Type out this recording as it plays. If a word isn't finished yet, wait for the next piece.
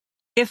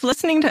If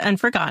listening to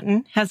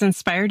Unforgotten has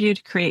inspired you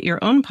to create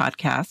your own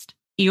podcast,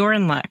 you're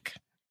in luck.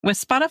 With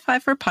Spotify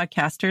for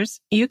Podcasters,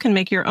 you can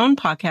make your own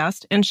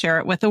podcast and share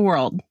it with the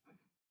world.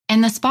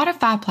 And the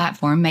Spotify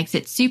platform makes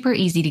it super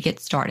easy to get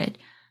started.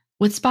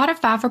 With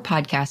Spotify for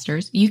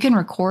Podcasters, you can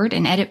record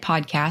and edit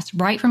podcasts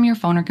right from your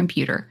phone or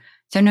computer.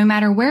 So no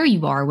matter where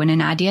you are when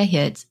an idea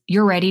hits,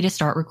 you're ready to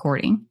start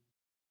recording.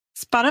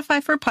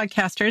 Spotify for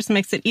Podcasters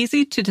makes it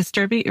easy to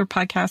distribute your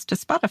podcast to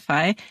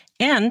Spotify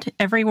and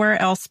everywhere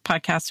else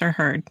podcasts are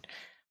heard.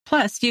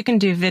 Plus, you can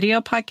do video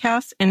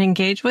podcasts and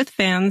engage with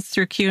fans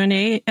through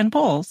Q&A and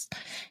polls.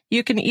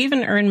 You can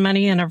even earn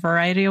money in a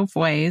variety of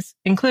ways,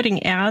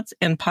 including ads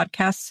and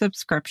podcast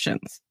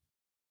subscriptions.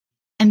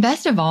 And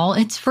best of all,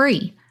 it's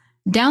free.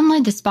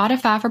 Download the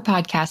Spotify for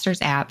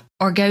Podcasters app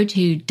or go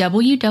to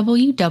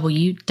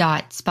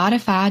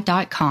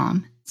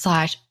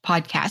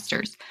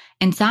www.spotify.com/podcasters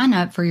and sign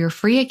up for your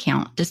free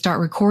account to start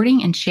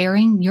recording and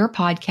sharing your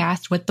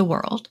podcast with the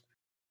world.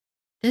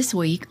 This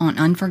week on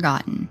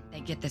Unforgotten,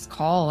 they get this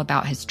call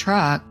about his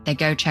truck. They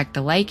go check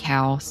the lake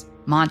house.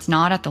 Mont's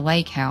not at the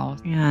lake house.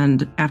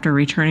 And after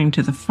returning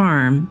to the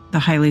farm, the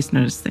Higleys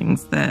noticed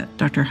things that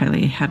Dr.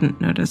 Highley hadn't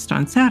noticed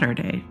on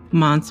Saturday.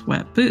 Mont's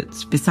wet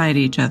boots beside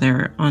each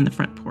other on the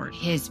front porch.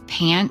 His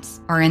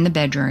pants are in the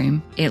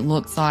bedroom. It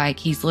looks like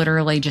he's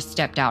literally just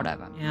stepped out of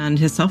them. And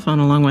his cell phone,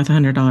 along with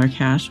 $100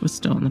 cash, was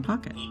still in the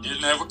pocket. He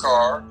didn't have a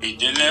car. He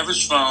didn't have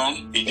his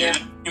phone. He didn't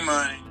have any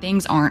money.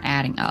 Things aren't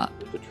adding up.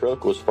 The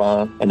truck was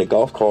fine and the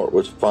golf cart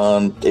was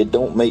fine. It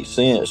don't make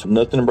sense.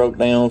 Nothing broke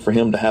down for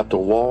him to have to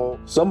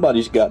walk.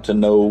 Somebody's got to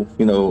know,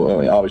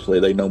 obviously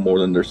they know more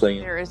than they're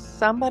saying. There is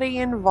somebody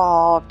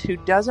involved who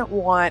doesn't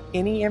want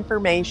any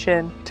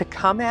information to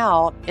come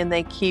out and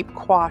they keep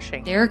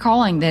quashing. They're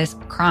calling this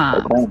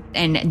crime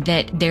and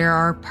that there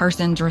are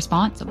persons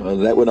responsible. Well,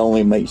 that would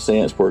only make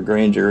sense for a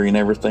grand jury and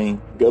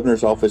everything.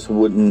 Governor's office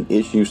wouldn't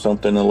issue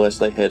something unless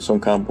they had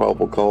some kind of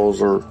probable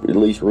cause or at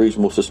least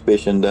reasonable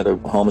suspicion that a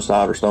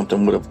homicide or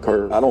something would have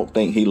occurred. I don't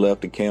think he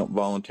left the camp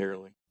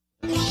voluntarily.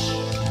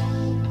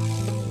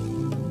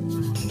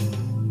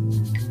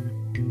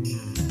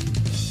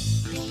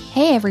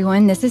 Hey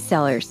everyone, this is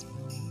Sellers.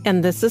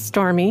 And this is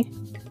Stormy.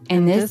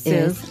 And this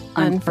is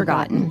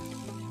Unforgotten,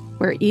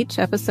 where each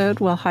episode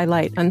will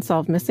highlight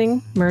unsolved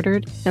missing,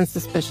 murdered, and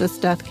suspicious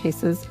death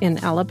cases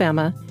in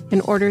Alabama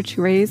in order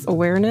to raise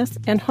awareness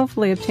and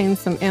hopefully obtain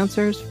some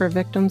answers for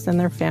victims and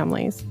their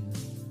families.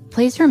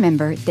 Please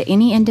remember that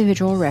any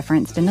individual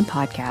referenced in the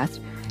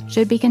podcast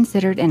should be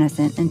considered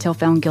innocent until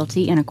found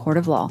guilty in a court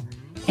of law,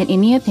 and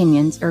any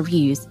opinions or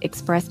views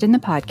expressed in the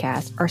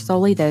podcast are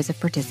solely those of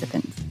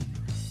participants.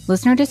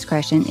 Listener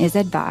discretion is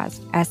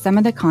advised, as some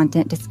of the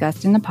content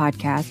discussed in the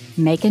podcast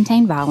may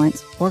contain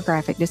violence or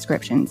graphic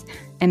descriptions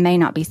and may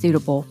not be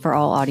suitable for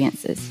all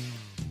audiences.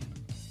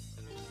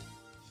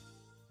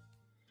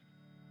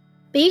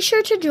 Be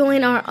sure to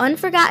join our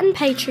Unforgotten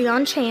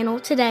Patreon channel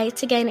today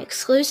to gain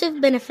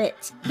exclusive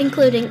benefits,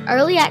 including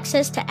early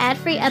access to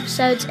ad-free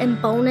episodes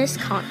and bonus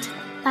content.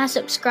 By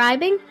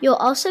subscribing, you'll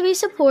also be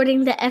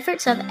supporting the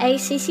efforts of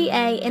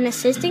ACCA in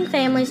assisting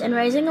families and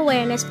raising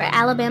awareness for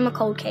Alabama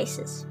cold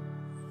cases.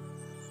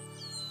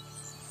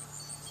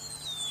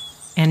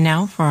 And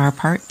now for our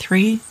Part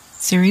 3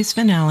 series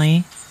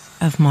finale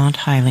of Mont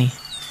Highley.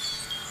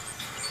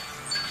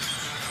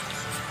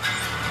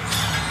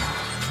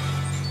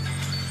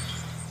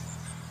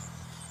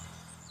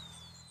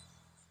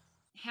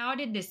 How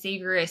did the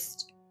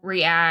Segrist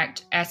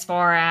react as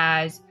far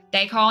as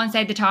they call and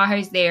say the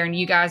Tahoe's there and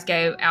you guys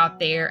go out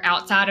there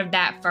outside of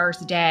that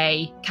first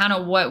day? Kind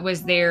of what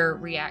was their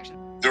reaction?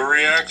 The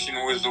reaction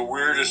was the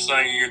weirdest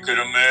thing you could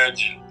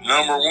imagine.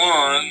 Number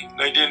one,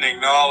 they didn't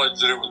acknowledge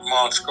that it was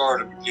Mont's car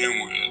to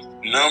begin with.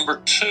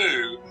 Number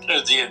two,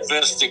 as the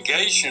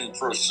investigation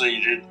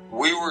proceeded,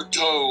 we were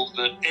told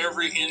that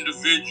every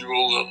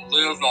individual that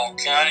lived on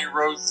County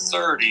Road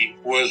 30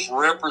 was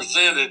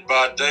represented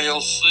by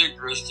Dale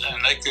Segrist,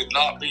 and they could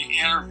not be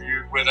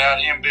interviewed without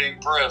him being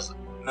present.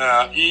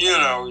 Now, you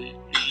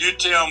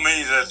tell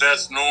me that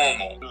that's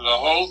normal. The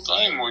whole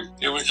thing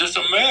was just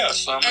a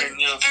mess. And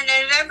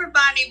as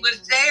everybody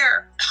was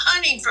there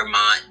hunting for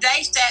Mont,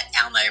 they sat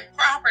on their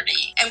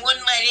property and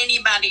wouldn't let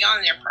anybody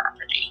on their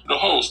property. The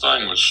whole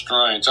thing was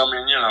strange.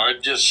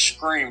 It just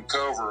screamed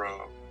cover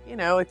up.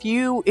 If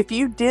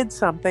you did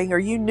something or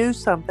you knew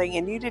something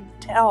and you didn't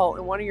tell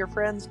and one of your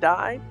friends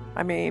died,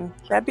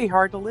 that'd be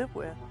hard to live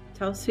with.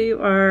 Tell us who you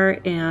are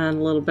and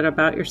a little bit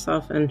about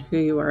yourself and who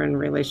you are in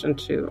relation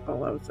to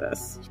all of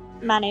this.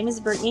 My name is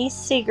Brittany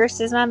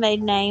Segrist is my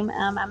maiden name.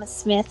 I'm a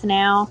Smith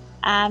now.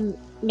 I'm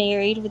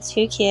married with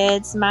 2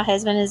 kids. My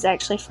husband is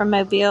actually from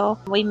Mobile.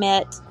 We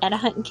met at a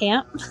hunting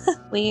camp.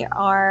 We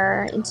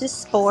are into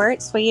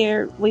sports.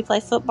 We play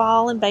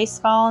football and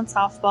baseball and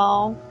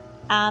softball.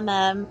 I'm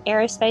an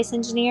aerospace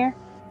engineer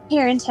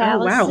here in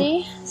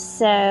Tallahassee. Oh, wow.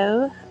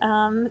 So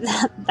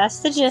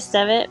that's the gist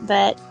of it.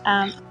 But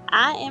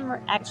I am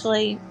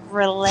actually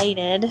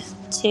related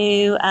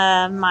to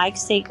Mike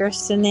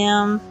Segrist and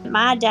them.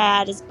 My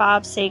dad is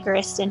Bob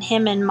Segrist, and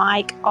him and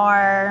Mike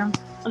are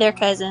They're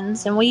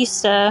cousins, and we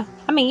used to,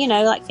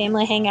 like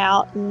family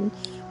hangout, and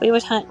we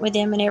would hunt with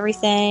them and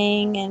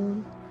everything.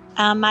 And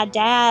my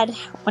dad,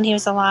 when he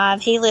was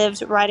alive, he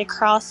lived right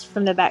across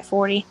from the back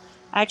 40,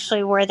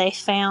 actually where they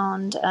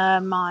found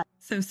Mont.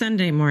 So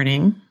Sunday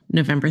morning,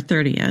 November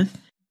 30th,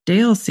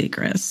 Dale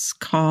Segrist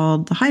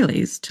called the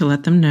Higleys to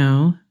let them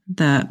know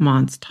that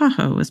Mont's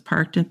Tahoe was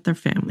parked at their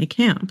family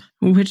camp,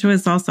 which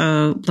was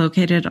also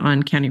located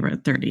on County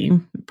Road 30,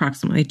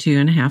 approximately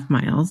 2.5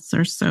 miles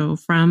or so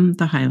from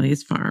the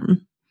Higleys'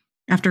 farm.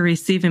 After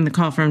receiving the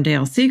call from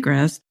Dale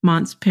Segrist,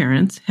 Mont's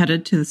parents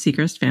headed to the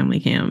Segrist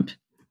family camp.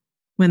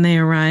 When they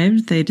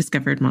arrived, they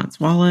discovered Mont's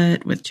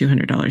wallet with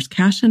 $200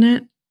 cash in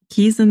it,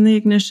 keys in the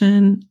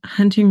ignition, a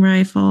hunting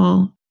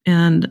rifle,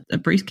 and a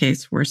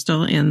briefcase were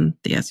still in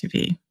the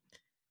SUV,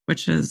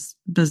 which is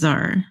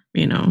bizarre,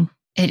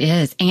 It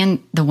is.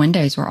 And the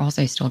windows were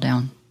also still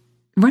down.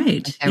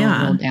 Right. Like they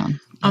were rolled down.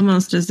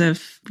 Almost as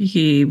if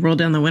he rolled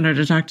down the window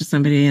to talk to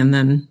somebody and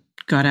then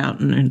got out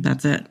and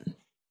that's it.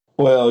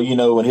 Well,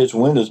 when his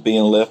windows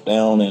being left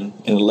down in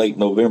late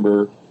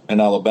November in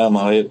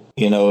Alabama,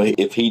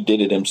 if he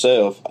did it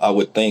himself, I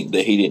would think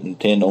that he didn't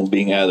intend on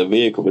being out of the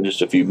vehicle for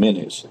just a few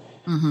minutes.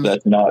 Mm-hmm.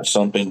 That's not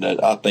something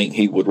that I think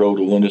he would roll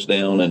the windows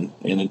down and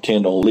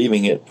intend on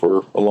leaving it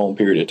for a long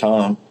period of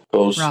time.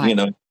 Because,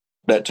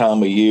 that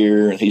time of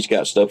year, and he's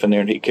got stuff in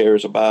there that he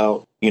cares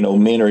about.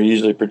 Men are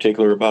usually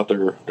particular about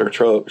their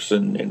trucks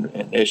and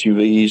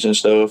SUVs and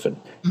stuff.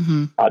 And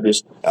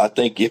I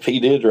think if he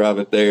did drive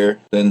it there,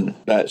 then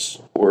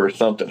that's where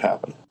something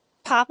happened.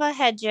 Papa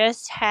had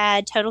just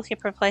had total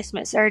hip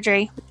replacement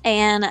surgery,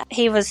 and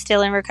he was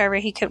still in recovery.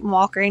 He couldn't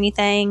walk or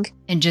anything.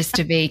 And just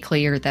to be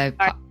clear, though,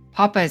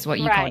 Papa is what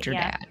you called your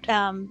dad.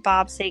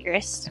 Bob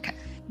Segrist. Okay.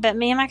 But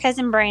me and my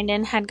cousin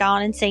Brandon had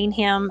gone and seen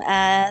him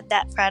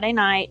that Friday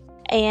night.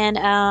 And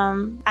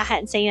I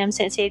hadn't seen him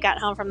since he had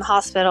gotten home from the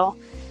hospital.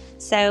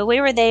 So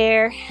we were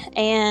there,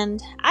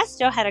 and I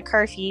still had a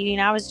curfew.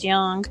 I was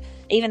young.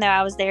 Even though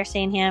I was there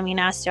seeing him,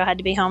 I still had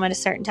to be home at a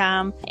certain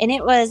time. And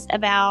it was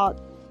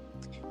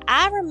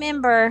I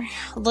remember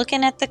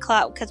looking at the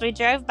clock because we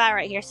drove by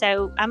right here.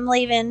 So I'm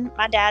leaving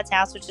my dad's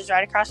house, which is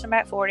right across from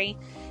back 40,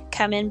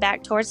 coming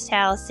back towards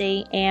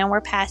Tallahassee, and we're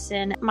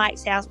passing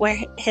Mike's house, where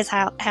his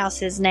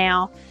house is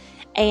now.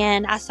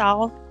 And I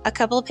saw a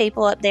couple of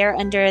people up there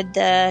under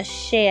the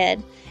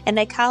shed, and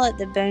they call it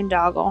the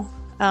boondoggle.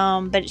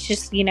 But it's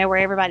just, where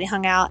everybody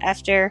hung out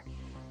after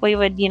we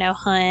would,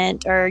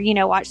 hunt or,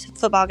 watch the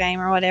football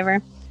game or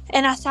whatever.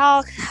 And I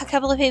saw a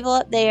couple of people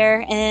up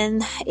there,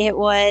 and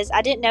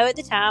I didn't know at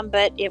the time,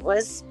 but it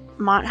was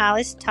Mont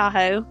Highley's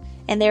Tahoe,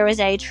 and there was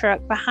a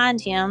truck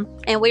behind him.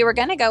 And we were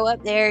going to go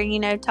up there,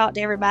 talk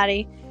to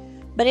everybody.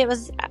 But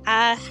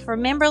I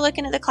remember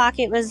looking at the clock,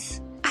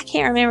 I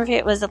can't remember if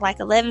it was like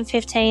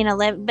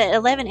 11:15, but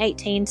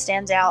 11:18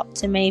 stands out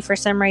to me for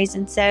some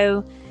reason.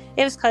 So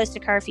it was close to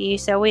curfew,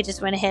 so we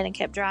just went ahead and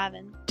kept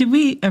driving. Did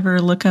we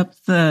ever look up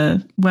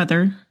the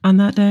weather on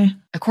that day?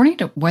 According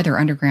to Weather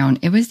Underground,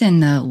 it was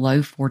in the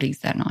low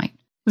 40s that night.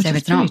 Which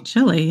is pretty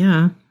chilly,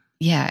 yeah.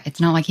 Yeah, it's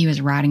not like he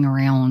was riding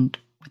around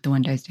with the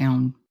windows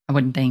down, I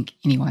wouldn't think,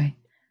 anyway.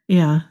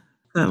 Yeah,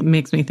 that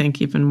makes me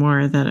think even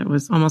more that it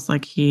was almost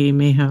like he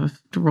may have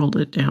rolled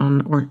it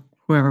down, or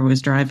whoever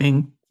was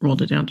driving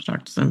rolled it down to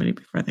talk to somebody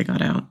before they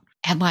got out.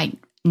 At like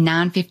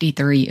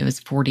 9:53, it was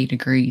 40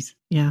 degrees.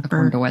 Yeah.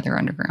 According to Weather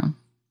Underground.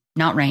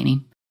 Not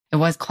raining. It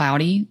was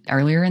cloudy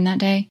earlier in that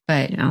day,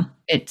 but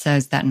it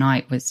says that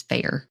night was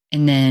fair.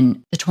 And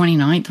then the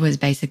 29th was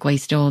basically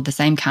still the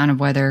same kind of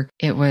weather.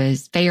 It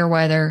was fair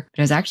weather, but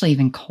it was actually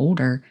even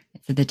colder.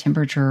 So the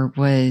temperature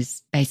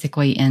was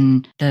basically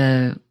in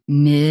the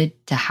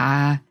mid to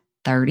high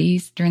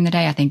 30s during the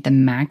day. I think the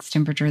max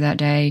temperature that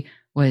day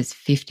was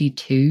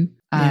 52.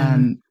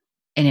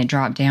 And it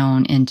dropped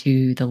down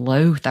into the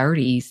low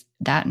 30s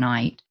that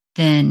night.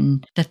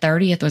 Then the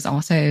 30th was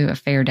also a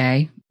fair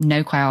day.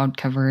 No cloud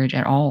coverage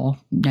at all.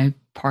 No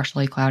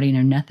partially cloudy,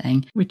 no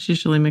nothing. Which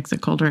usually makes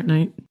it colder at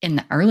night. In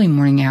the early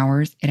morning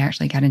hours, it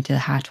actually got into the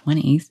high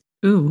 20s.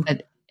 Ooh.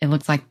 But it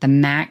looks like the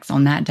max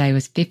on that day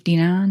was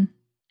 59.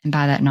 And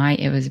by that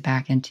night, it was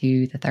back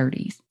into the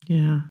 30s.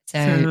 Yeah.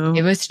 So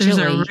it was chilly.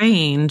 There's a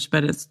range,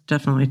 but it's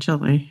definitely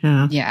chilly.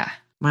 Yeah. Yeah.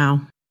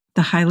 Wow.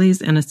 The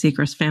Higleys and a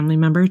Segrist family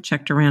member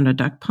checked around a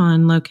duck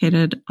pond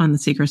located on the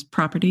Segrist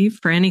property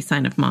for any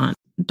sign of Mont.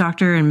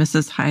 Dr. and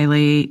Mrs.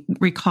 Highley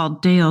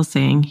recalled Dale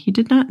saying he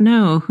did not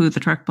know who the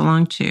truck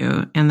belonged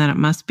to and that it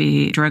must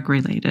be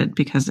drug-related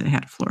because it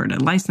had a Florida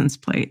license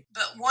plate.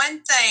 But one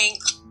thing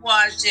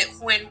was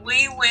that when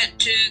we went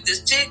to the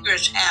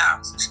Segrist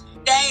house,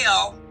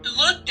 Dale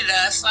looked at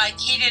us like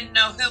he didn't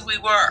know who we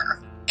were.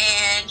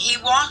 And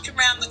he walked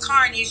around the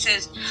car and he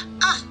says,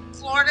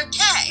 Florida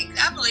tags.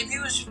 I believe he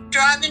was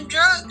driving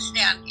drugs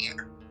down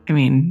here. I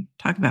mean,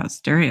 talk about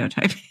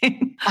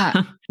stereotyping.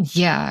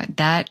 Yeah,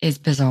 that is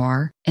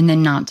bizarre. And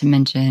then not to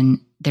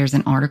mention there's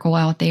an article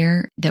out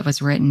there that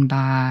was written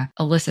by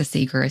Alyssa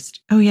Segrist.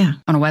 Oh, yeah.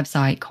 On a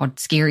website called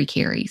Scary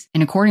Carries.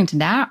 And according to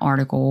that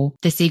article,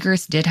 the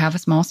Segrists did have a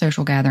small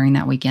social gathering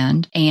that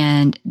weekend,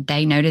 and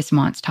they noticed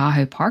Mont's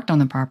Tahoe parked on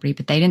the property,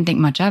 but they didn't think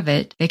much of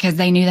it because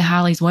they knew the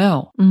Higleys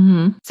well.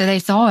 Mm-hmm. So they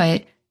saw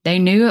it. They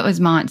knew it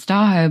was Mont's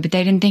Tahoe, but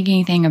they didn't think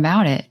anything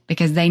about it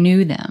because they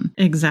knew them.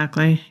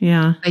 Exactly.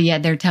 Yeah. But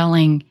yet they're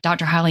telling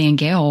Dr. Highley and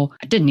Gail,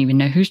 I didn't even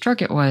know whose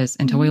truck it was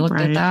until we looked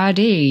at the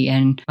ID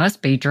and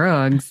must be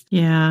drugs.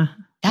 Yeah.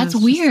 That's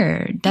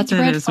weird. That's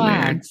red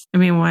flags.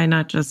 Weird. I mean, why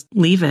not just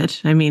leave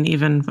it? I mean,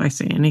 even if I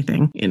say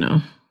anything,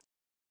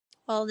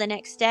 Well, the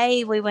next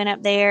day we went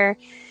up there.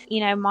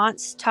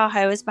 Mont's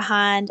Tahoe is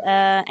behind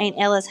Aunt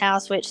Ella's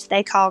house, which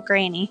they call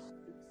Granny.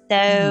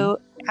 So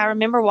I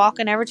remember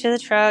walking over to the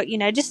truck,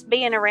 just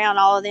being around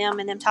all of them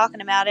and them talking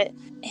about it.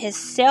 His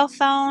cell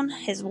phone,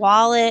 his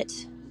wallet,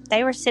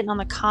 they were sitting on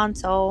the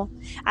console.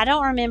 I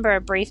don't remember a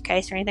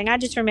briefcase or anything. I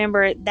just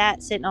remember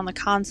that sitting on the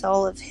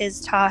console of his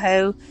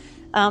Tahoe.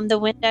 The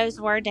windows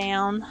were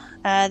down.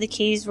 The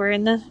keys were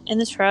in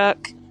the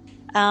truck.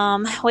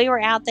 We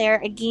were out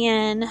there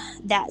again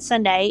that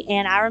Sunday,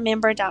 and I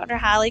remember Dr.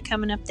 Highley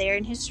coming up there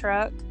in his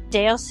truck.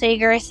 Dale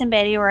Segrist and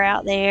Betty were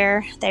out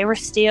there. They were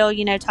still,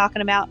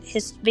 talking about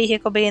his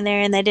vehicle being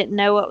there, and they didn't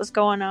know what was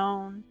going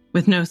on.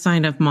 With no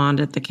sign of Mont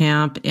at the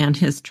camp and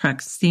his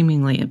truck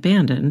seemingly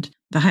abandoned,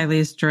 the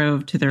Higleys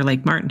drove to their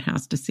Lake Martin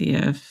house to see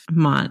if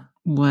Mont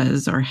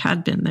was or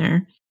had been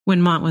there.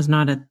 When Mont was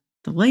not at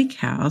the lake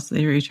house,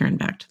 they returned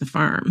back to the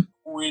farm.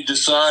 We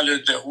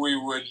decided that we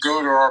would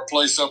go to our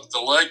place up at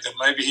the lake, that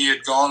maybe he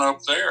had gone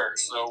up there.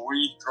 So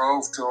we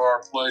drove to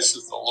our place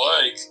at the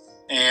lake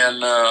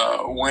and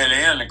went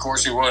in. Of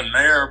course, he wasn't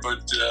there, but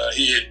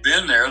he had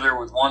been there. There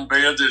was one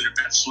bed that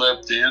had been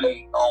slept in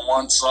on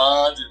one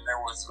side, and there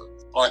was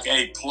like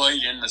a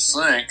plate in the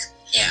sink.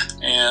 Yeah.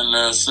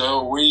 And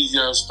so we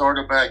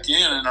started back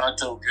in, and I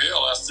told Gail,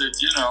 I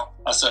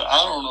said,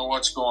 I don't know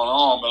what's going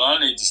on, but I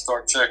need to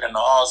start checking the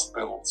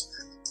hospitals.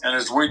 And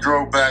as we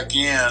drove back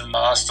in,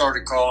 I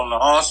started calling the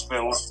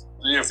hospitals,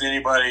 see if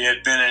anybody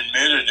had been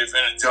admitted, if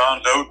any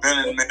John Doe had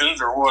been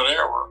admitted or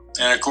whatever.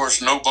 And of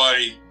course,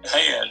 nobody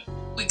had.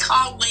 We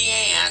called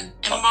Leanne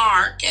and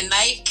Mark, and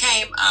they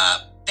came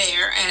up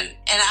there, and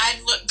I'd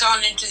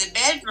gone into the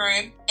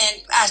bedroom,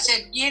 and I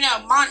said,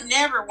 Mont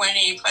never went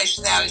anyplace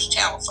without his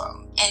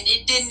telephone, and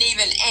it didn't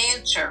even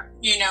answer.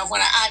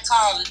 When I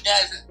called, it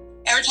doesn't.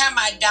 Every time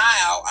I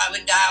dial, I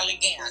would dial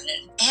again.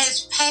 And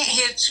his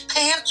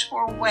pants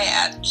were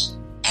wet,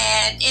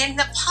 and in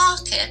the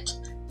pocket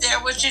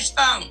there was his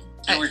phone.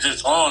 It was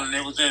just on, and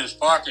it was in his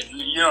pocket,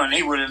 and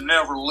he would have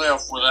never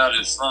left without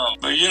his phone.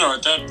 But,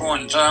 at that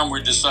point in time,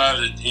 we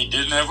decided he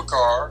didn't have a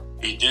car,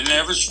 he didn't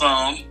have his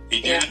phone,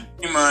 he didn't have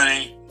any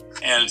money,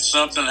 and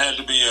something had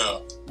to be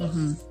up.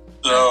 Mm-hmm.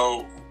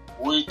 So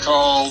we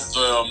called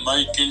the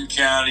Macon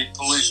County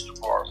Police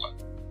Department.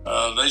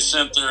 They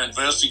sent their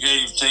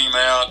investigative team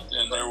out,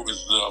 and there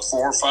was 4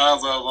 or 5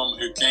 of them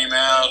who came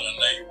out, and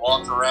they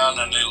walked around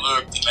and they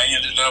looked, and they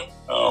ended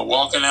up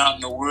walking out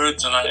in the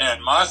woods.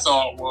 And my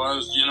thought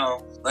was,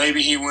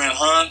 maybe he went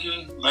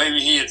hunting, maybe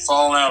he had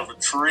fallen out of a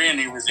tree and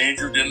he was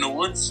injured in the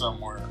woods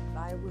somewhere.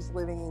 I was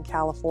living in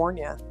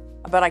California,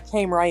 but I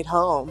came right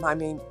home. I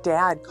mean,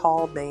 Dad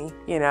called me,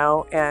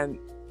 and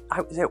I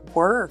was at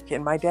work,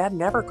 and my dad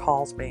never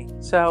calls me.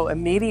 So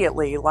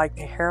immediately, like,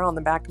 the hair on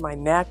the back of my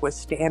neck was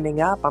standing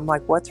up. I'm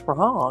like, what's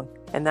wrong?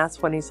 And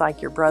that's when he's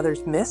like, your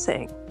brother's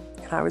missing.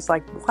 And I was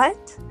like, what?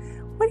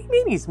 What do you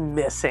mean he's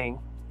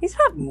missing? He's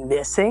not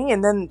missing.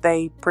 And then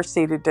they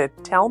proceeded to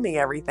tell me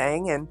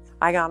everything, and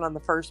I got on the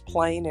first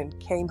plane and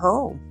came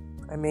home.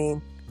 I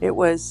mean, it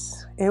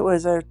was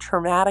a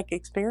traumatic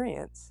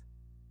experience.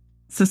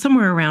 So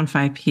somewhere around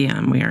 5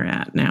 p.m. we are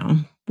at now.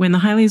 When the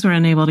Higleys were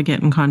unable to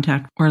get in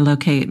contact or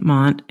locate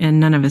Mont, and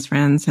none of his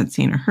friends had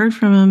seen or heard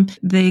from him,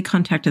 they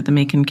contacted the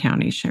Macon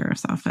County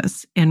Sheriff's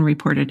Office and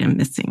reported him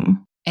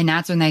missing. And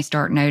that's when they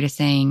start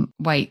noticing,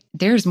 wait,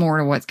 there's more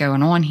to what's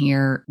going on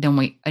here than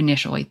we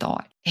initially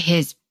thought.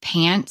 His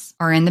pants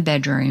are in the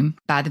bedroom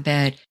by the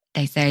bed.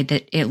 They say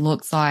that it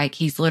looks like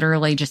he's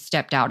literally just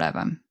stepped out of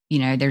them.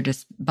 They're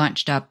just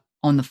bunched up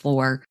on the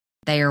floor.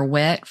 They are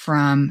wet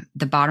from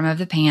the bottom of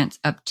the pants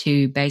up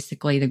to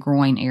basically the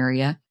groin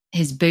area.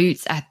 His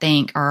boots, I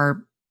think,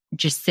 are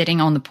just sitting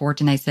on the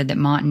porch, and they said that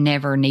Mont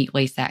never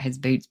neatly sat his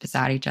boots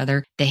beside each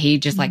other, that he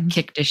just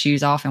kicked his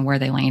shoes off, and where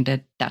they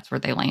landed, that's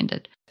where they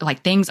landed.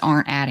 Like, things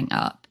aren't adding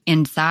up.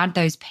 Inside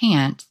those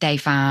pants, they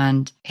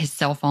find his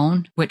cell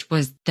phone, which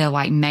was the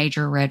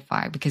major red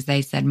flag, because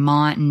they said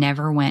Mont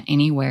never went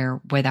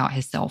anywhere without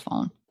his cell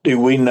phone. Do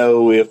we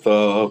know if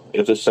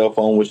the cell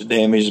phone was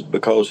damaged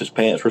because his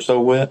pants were so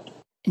wet?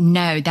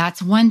 No,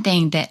 that's one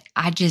thing that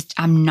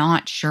I'm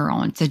not sure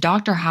on. So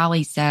Dr.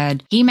 Highley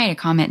said he made a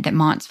comment that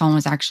Mont's phone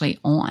was actually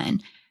on,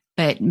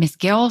 but Miss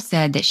Gill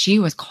said that she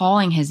was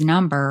calling his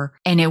number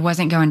and it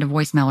wasn't going to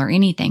voicemail or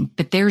anything,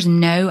 but there's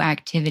no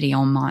activity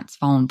on Mont's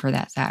phone for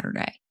that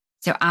Saturday.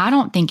 So I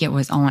don't think it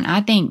was on.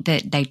 I think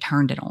that they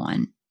turned it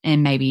on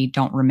and maybe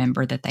don't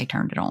remember that they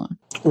turned it on.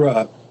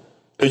 Right.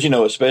 Because,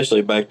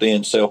 especially back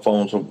then, cell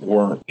phones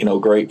weren't,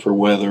 great for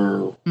weather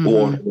or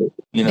water.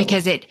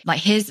 Because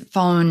his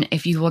phone,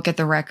 if you look at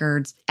the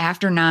records,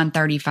 after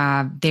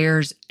 9:35,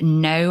 there's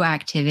no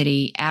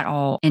activity at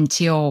all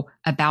until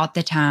about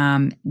the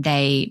time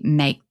they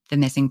make the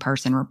missing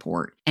person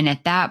report. And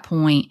at that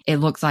point, it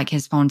looks like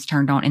his phone's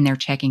turned on and they're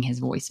checking his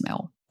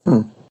voicemail.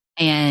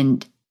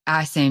 And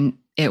I assume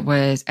it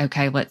was,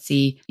 okay, let's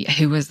see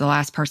who was the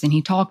last person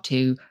he talked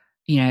to.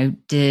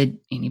 Did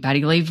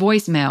anybody leave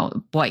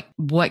voicemail?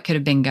 What could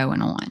have been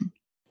going on?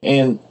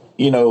 And,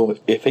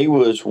 if he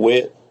was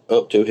wet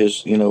up to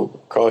his,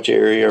 crotch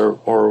area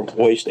or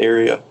waist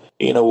area,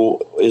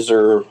 is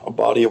there a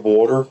body of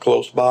water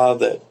close by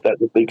that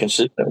would be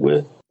consistent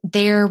with?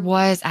 There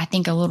was, I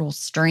think, a little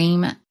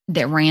stream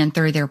that ran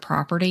through their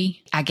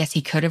property. I guess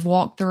he could have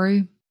walked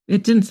through.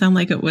 It didn't sound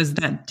like it was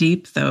that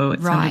deep, though. It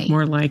Right. sounded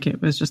more like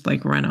it was just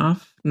like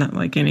runoff, not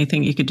like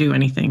anything you could do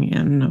anything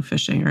in, no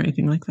fishing or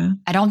anything like that.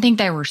 I don't think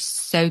they were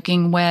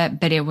soaking wet,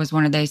 but it was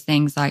one of those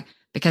things like,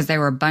 because they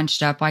were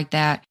bunched up like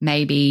that,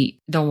 maybe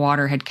the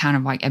water had kind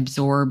of like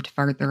absorbed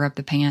further up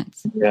the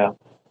pants. Yeah.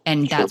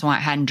 And that's why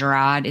it hadn't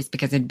dried, is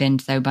because it'd been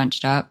so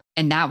bunched up.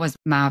 And that was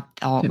my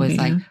thought, was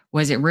like,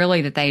 was it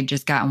really that they'd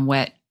just gotten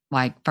wet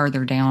like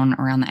further down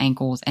around the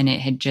ankles and it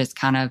had just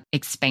kind of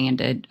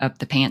expanded up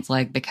the pants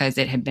leg because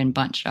it had been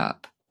bunched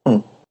up?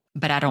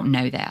 But I don't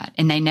know that.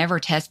 And they never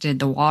tested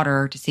the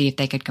water to see if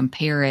they could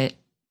compare it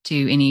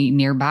to any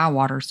nearby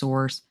water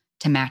source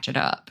to match it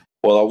up.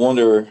 Well, I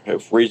wonder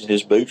if the reason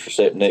his boots were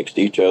set next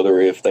to each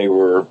other, if they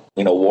were,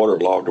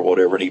 waterlogged or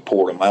whatever, and he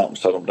poured them out and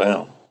set them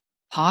down.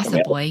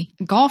 Possibly.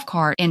 Golf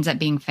cart ends up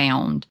being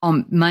found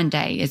on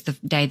Monday, is the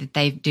day that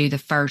they do the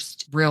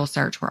first real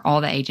search where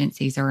all the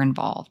agencies are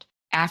involved.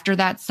 After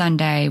that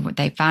Sunday,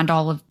 they find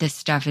all of this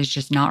stuff is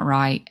just not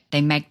right.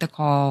 They make the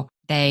call.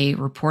 They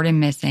report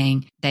him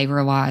missing. They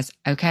realize,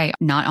 okay,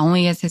 not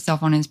only is his cell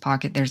phone in his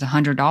pocket, there's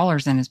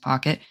 $100 in his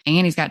pocket,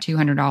 and he's got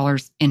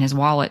 $200 in his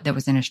wallet that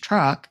was in his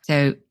truck.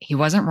 So he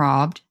wasn't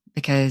robbed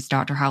because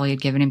Dr. Highley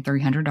had given him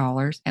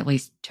 $300. At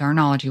least to our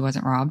knowledge, he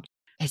wasn't robbed.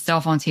 His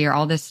cell phone's here,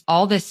 all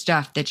this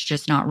stuff that's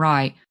just not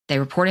right. They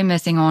report him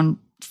missing on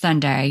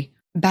Sunday.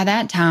 By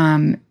that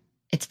time,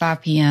 it's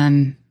 5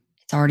 p.m.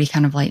 It's already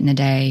kind of late in the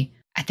day.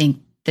 I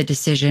think the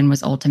decision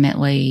was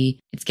ultimately,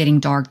 it's getting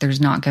dark. There's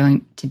not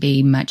going to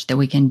be much that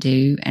we can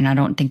do. And I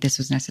don't think this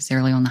was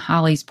necessarily on the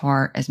Highleys'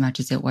 part as much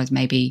as it was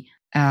maybe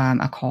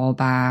a call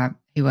by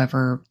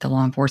whoever the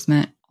law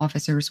enforcement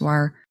officers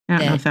were. I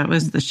don't know if that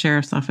was the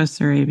sheriff's office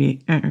or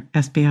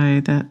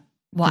SBI that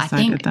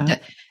decided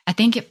that. I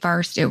think at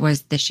first it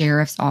was the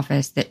sheriff's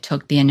office that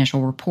took the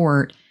initial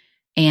report,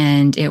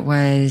 and it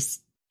was,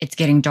 it's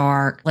getting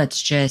dark.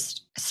 Let's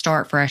just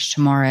start fresh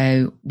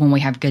tomorrow when we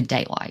have good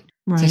daylight.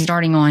 Right. So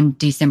starting on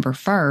December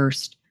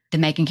 1st, the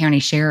Macon County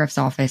Sheriff's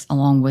Office,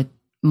 along with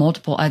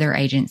multiple other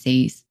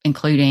agencies,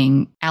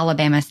 including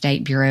Alabama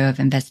State Bureau of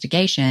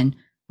Investigation,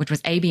 which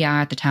was ABI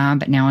at the time,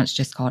 but now it's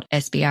just called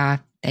SBI.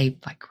 They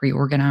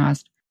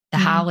reorganized. The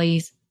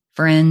Higleys,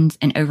 friends,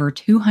 and over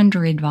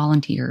 200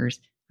 volunteers,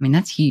 I mean,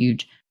 that's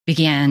huge,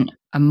 began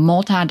a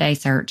multi-day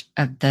search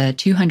of the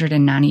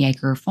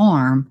 290-acre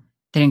farm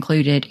that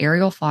included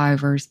aerial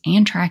flyovers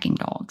and tracking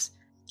dogs.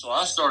 So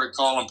I started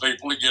calling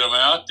people to get them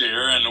out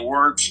there, and the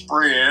word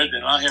spread.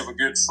 And I have a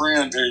good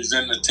friend who's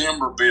in the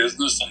timber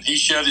business, and he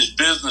shut his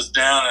business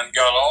down and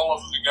got all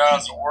of the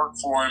guys that worked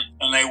for him,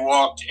 and they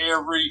walked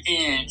every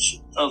inch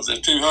of the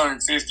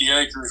 250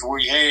 acres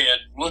we had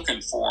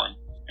looking for him.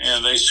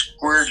 And they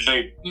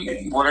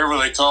whatever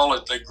they call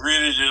it, they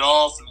gridded it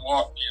off and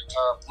walked the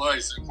entire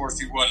place. And of course,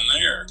 he wasn't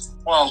there.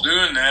 While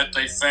doing that,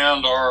 they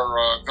found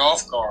our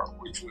golf cart,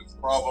 which was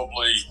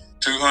probably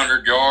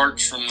 200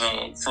 yards from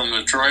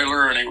the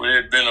trailer, and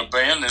it had been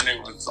abandoned.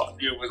 It was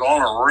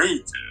on a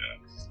route,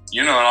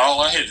 and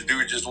all I had to do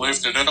was just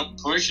lift it up and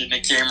push it, and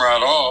it came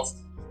right off.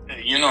 And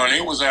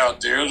it was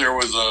out there. There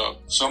was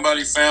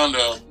somebody found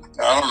a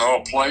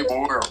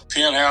Playboy or a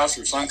Penthouse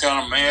or some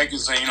kind of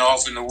magazine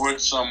off in the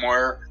woods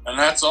somewhere, and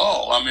that's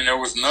all. I mean, there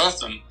was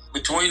nothing.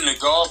 Between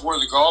where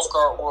the golf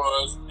cart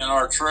was and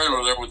our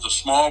trailer, there was a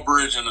small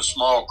bridge and a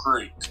small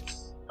creek.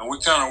 And we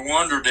kind of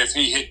wondered if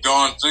he had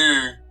gone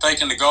through,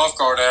 taken the golf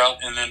cart out,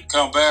 and then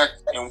come back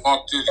and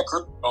walk through the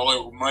creek. Well,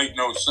 it would make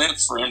no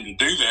sense for him to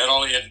do that.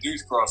 All he had to do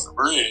was cross the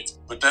bridge.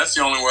 But that's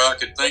the only way I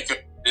could think of.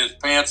 His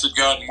pants had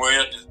gotten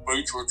wet. His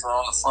boots, which were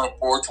on the front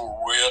porch,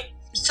 were wet.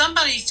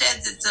 Somebody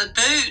said that the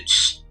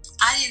boots,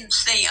 I didn't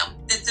see them,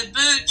 that the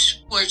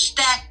boots were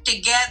stacked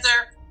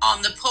together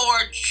on the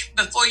porch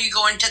before you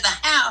go into the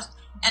house.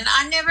 And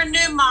I never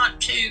knew Mont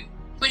to,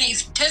 when he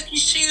took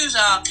his shoes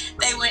off,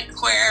 they went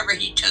wherever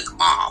he took them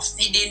off.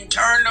 He didn't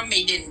turn them,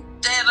 he didn't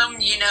set them,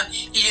 he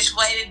just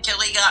waited till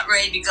he got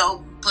ready to go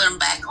and put them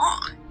back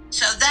on.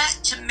 So that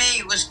to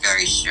me was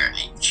very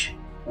strange.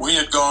 We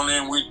had gone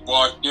in, we'd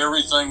watched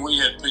everything. We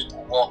had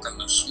people walking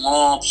the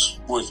swamps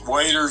with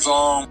waders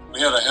on. We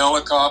had a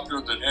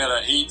helicopter that had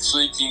a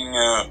heat-seeking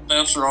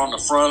sensor on the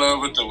front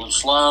of it that was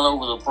flying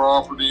over the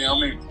property. I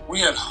mean,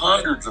 we had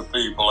hundreds of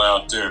people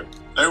out there.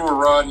 They were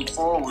riding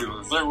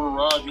four-wheelers. They were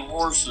riding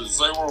horses.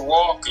 They were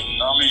walking.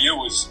 I mean, it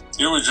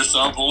was just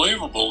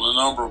unbelievable, the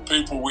number of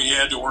people we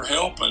had that were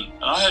helping.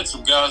 And I had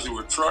some guys who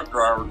were truck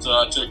drivers that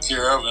I took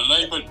care of, and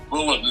they put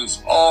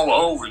bulletins all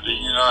over the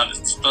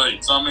United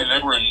States. I mean,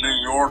 they were in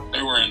New York.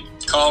 They were in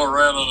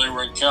Colorado. They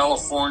were in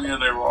California.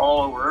 They were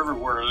all over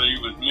everywhere that he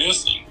was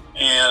missing.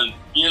 And,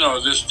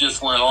 this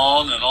just went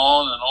on and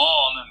on and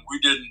on, and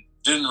we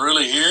didn't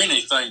really hear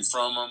anything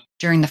from him.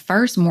 During the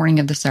first morning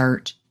of the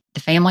search, the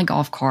family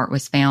golf cart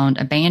was found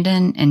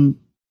abandoned, and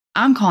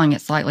I'm calling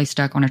it slightly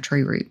stuck on a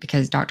tree root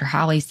because Dr.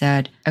 Highley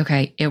said,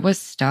 okay, it was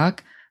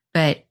stuck,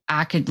 but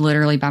I could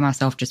literally by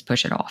myself just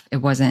push it off. It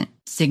wasn't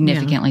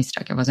significantly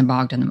stuck. It wasn't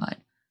bogged in the mud.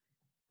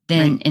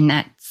 Then in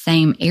that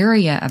same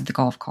area of the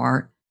golf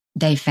cart,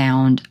 they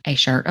found a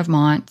shirt of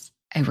Mont's,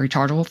 a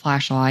rechargeable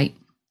flashlight,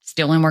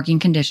 still in working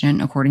condition,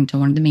 according to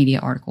one of the media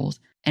articles,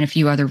 and a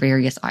few other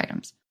various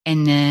items.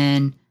 And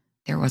then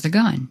there was a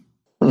gun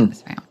that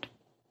was found.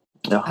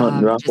 A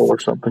hunting rifle or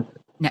something?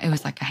 No, it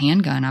was like a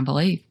handgun, I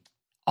believe.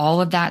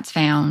 All of that's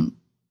found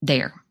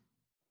there.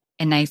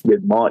 And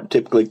Did Mont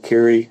typically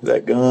carry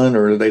that gun,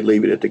 or did they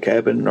leave it at the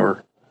cabin?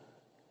 Or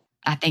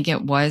I think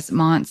it was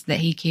Mont's that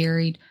he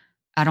carried.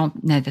 I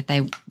don't know that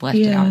they left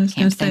it out of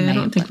camp. I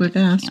don't think we've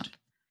asked.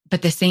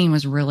 But the scene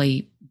was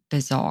really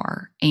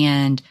bizarre.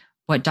 And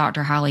what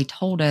Dr. Highley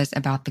told us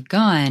about the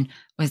gun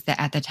was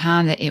that at the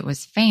time that it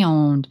was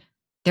found,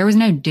 there was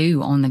no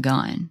due on the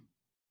gun.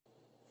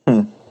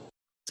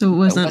 So it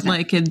wasn't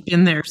like it'd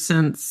been there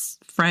since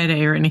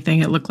Friday or anything.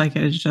 It looked like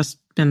it had just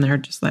been there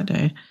just that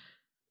day.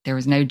 There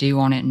was no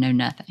due on it and no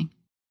nothing.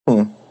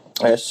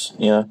 That's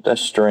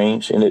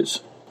strange. And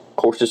of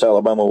course, it's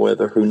Alabama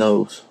weather. Who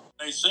knows?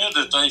 They said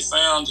that they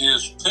found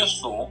his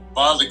pistol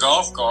by the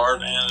golf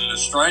cart, and the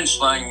strange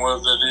thing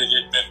was that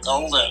it had been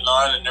cold that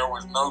night and there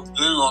was no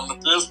dew on the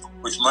pistol,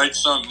 which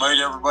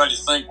made everybody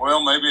think,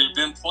 well, maybe it had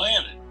been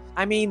planted.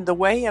 I mean, the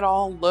way it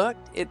all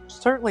looked, it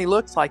certainly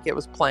looks like it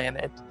was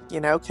planted,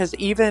 because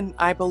even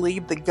I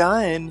believe the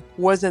gun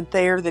wasn't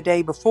there the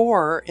day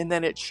before and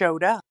then it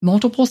showed up.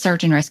 Multiple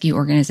search and rescue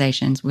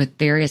organizations with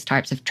various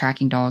types of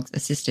tracking dogs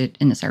assisted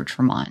in the search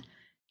for Mont,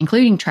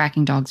 including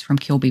tracking dogs from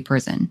Kilby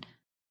Prison.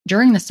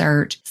 During the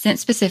search,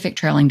 scent-specific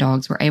trailing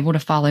dogs were able to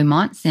follow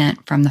Mont's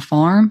scent from the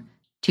farm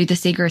to the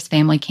Segrist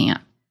family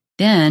camp,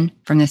 then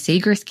from the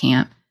Segrist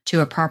camp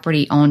to a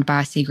property owned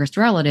by a Segrist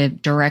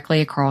relative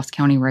directly across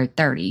County Road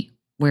 30,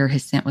 where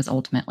his scent was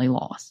ultimately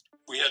lost.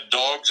 We had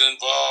dogs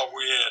involved.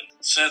 We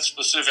had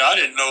scent-specific. I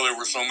didn't know there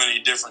were so many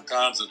different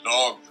kinds of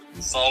dogs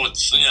that followed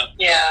scent.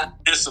 Yeah.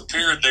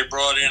 Disappeared. They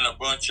brought in a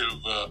bunch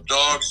of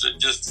dogs that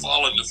just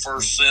followed the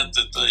first scent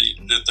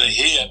that they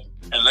hit,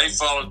 and they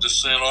followed the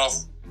scent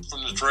off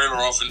from the trailer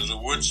off into the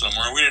woods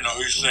somewhere. We didn't know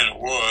whose scent it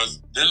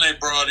was. Then they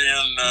brought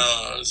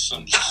in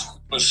some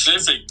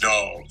specific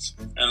dogs,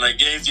 and they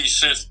gave these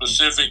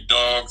scent-specific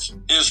dogs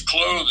his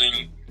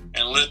clothing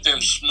and let them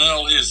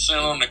smell his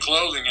scent on the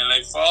clothing, and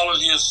they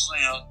followed his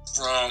scent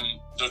from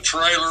the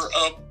trailer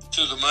up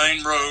to the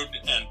main road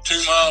and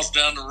 2 miles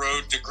down the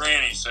road to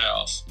Granny's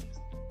house.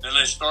 Then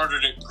they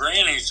started at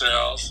Granny's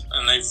house,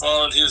 and they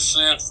followed his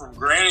scent from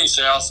Granny's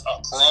house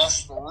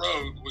across the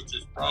road, which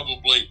is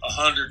probably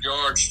 100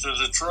 yards to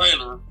the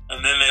trailer,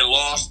 and then they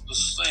lost the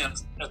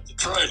scent at the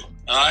trailer.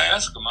 And I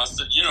asked them, I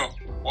said,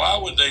 why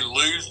would they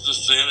lose the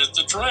scent at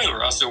the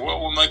trailer? I said, what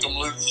will make them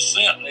lose the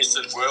scent? And they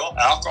said, well,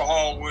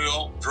 alcohol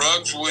will,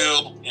 drugs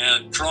will,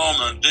 and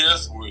trauma and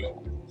death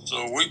will.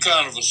 So we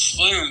kind of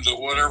assumed that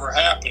whatever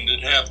happened,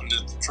 it happened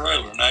at the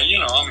trailer. Now,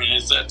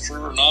 is that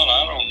true or not?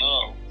 I don't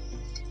know.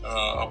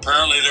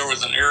 Apparently there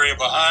was an area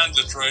behind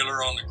the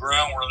trailer on the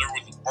ground where there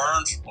was a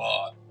burn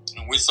spot.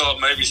 And we thought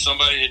maybe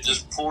somebody had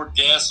just poured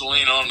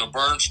gasoline on the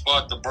burn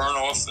spot to burn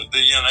off the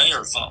DNA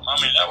or something.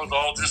 That was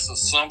all just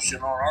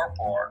assumption on our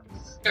part.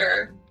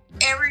 Sure.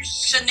 Every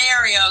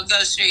scenario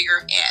goes through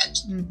your head.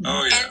 Mm-hmm.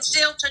 Oh, yeah. And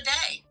still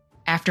today.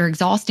 After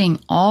exhausting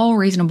all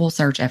reasonable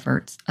search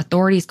efforts,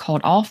 authorities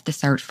called off the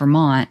search for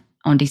Mont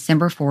on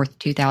December 4th,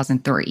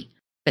 2003,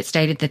 but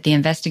stated that the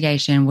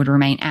investigation would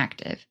remain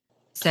active.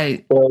 So...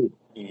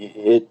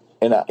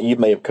 you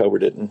may have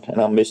covered it,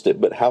 and I missed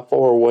it, but how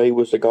far away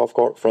was the golf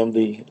cart from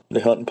the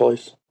hunting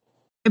place?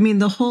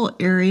 The whole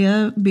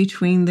area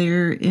between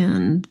there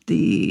and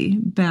the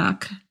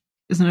back,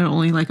 isn't it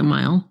only like a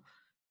mile?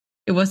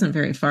 It wasn't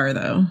very far,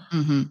 though.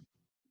 Mm-hmm.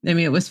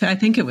 I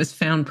think it was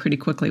found pretty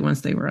quickly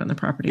once they were on the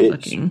property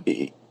looking.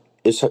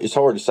 It's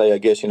hard to say, I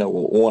guess,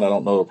 one, I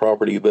don't know the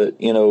property,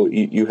 but,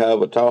 you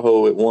have a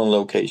Tahoe at one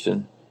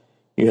location,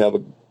 you have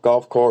a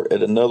golf cart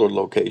at another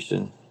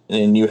location, and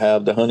then you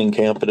have the hunting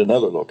camp at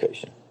another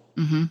location.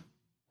 Mm-hmm.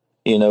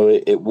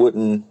 It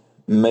wouldn't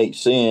make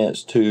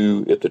sense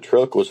if the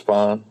truck was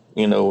fine,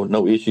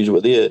 no issues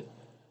with it,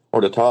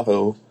 or the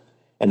Tahoe,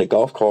 and the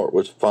golf cart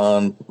was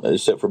fine,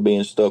 except for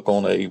being stuck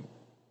on a,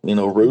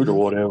 route or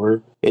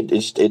whatever.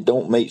 It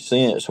don't make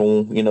sense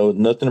when,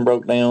 nothing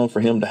broke down for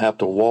him to have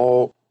to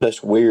walk.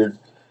 That's weird,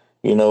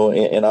 and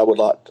I would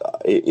like,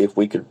 if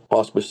we could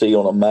possibly see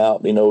on a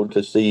map,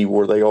 to see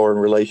where they are in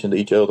relation to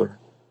each other.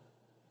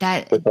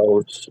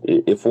 Because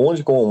if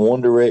one's going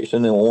one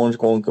direction and one's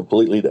going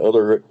completely the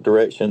other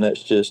direction,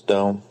 that's just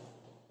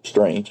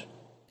strange.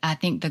 I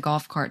think the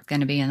golf cart's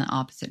going to be in the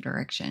opposite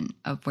direction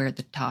of where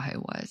the Tahoe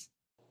was.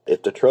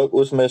 If the truck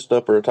was messed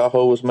up or the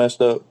Tahoe was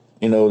messed up,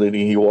 that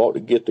he walked to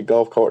get the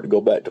golf cart to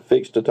go back to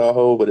fix the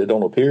Tahoe, but it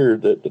don't appear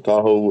that the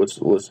Tahoe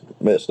was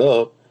messed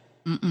up.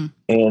 Mm-mm.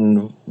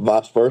 And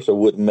vice versa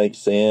wouldn't make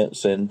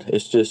sense. And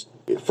it's just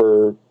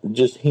for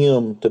just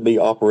him to be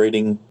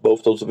operating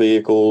both those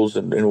vehicles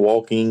and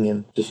walking,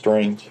 and just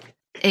strange.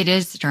 It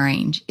is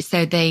strange.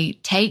 So they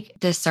take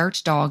the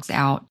search dogs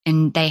out,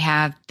 and they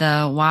have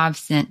the live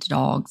scent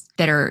dogs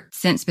that are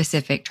scent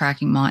specific,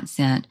 tracking Mont's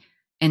scent.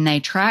 And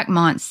they track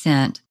Mont's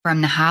scent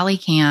from the Highley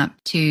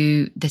camp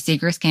to the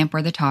Seagrass camp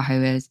where the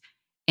Tahoe is.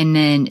 And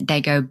then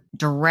they go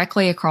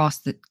directly across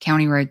the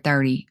County Road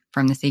 30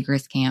 from the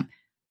Seagrass camp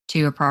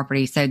to a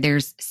property. So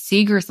there's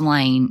Seagrass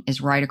Lane is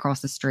right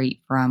across the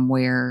street from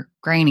where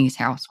Granny's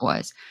house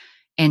was.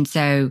 And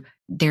so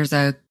there's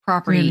a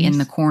property in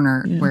the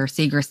corner where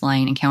Seagrass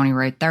Lane and County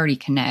Road 30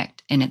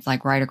 connect. And it's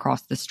like right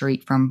across the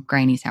street from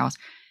Granny's house.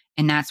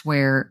 And that's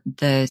where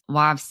the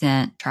live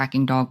scent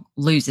tracking dog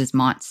loses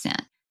Mont's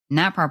scent. And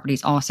that property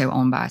is also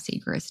owned by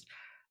Seagrass.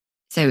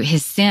 So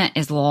his scent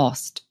is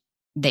lost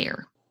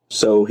there.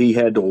 So he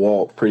had to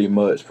walk pretty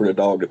much for the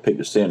dog to pick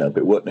the scent up.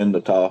 It wasn't in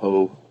the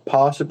Tahoe.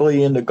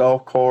 Possibly in the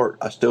golf cart.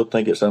 I still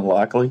think it's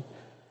unlikely.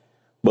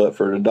 But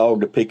for the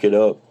dog to pick it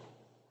up,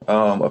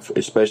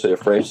 especially a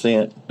fresh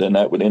scent, then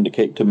that would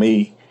indicate to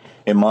me,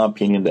 in my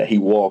opinion, that he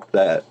walked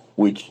that,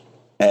 which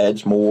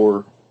adds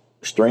more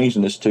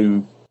strangeness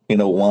to,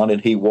 why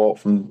did he walk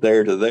from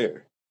there to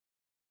there?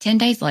 10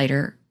 days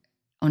later,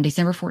 on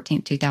December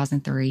 14th,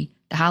 2003,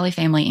 the Highley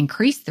family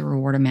increased the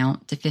reward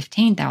amount to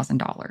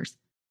 $15,000.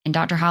 And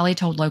Dr. Highley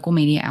told local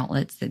media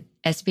outlets that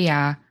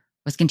SBI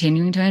was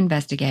continuing to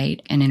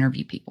investigate and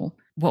interview people.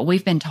 What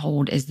we've been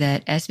told is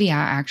that SBI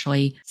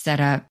actually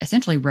set up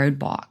essentially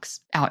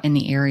roadblocks out in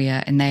the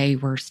area, and they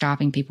were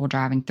stopping people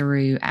driving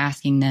through,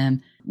 asking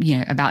them,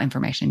 about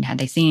information. Had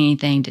they seen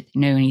anything? Did they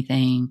know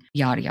anything?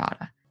 Yada,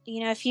 yada.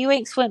 A few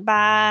weeks went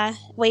by.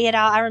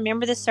 I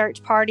remember the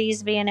search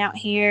parties being out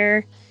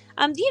here.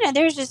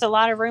 There's just a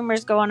lot of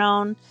rumors going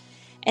on.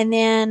 And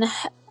then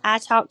I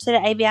talked to the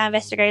ABI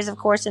investigators, of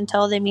course, and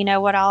told them,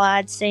 what all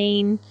I'd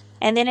seen.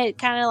 And then it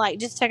kind of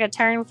just took a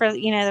turn for,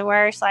 the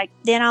worse.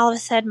 Then all of a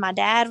sudden my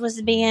dad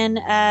was being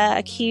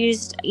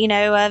accused,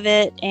 of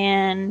it.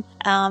 And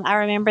I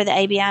remember the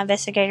ABI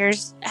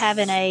investigators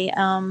having a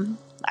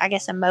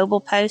mobile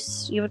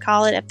post, you would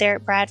call it, up there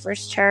at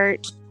Bradford's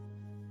church.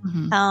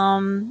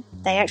 Mm-hmm.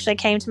 They actually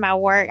came to my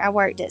work. I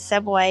worked at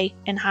Subway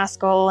in high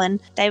school,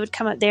 and they would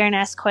come up there and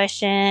ask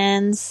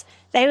questions.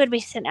 They would be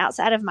sitting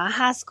outside of my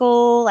high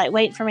school,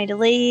 waiting for me to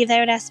leave. They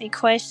would ask me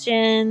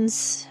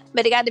questions.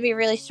 But it got to be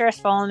really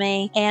stressful on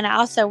me. And I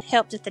also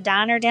helped at the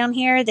diner down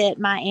here that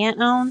my aunt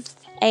owned.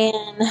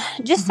 And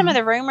just some of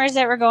the rumors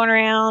that were going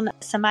around,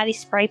 somebody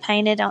spray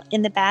painted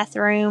in the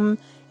bathroom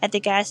at the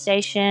gas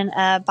station,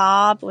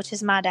 Bob, which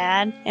is my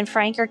dad, and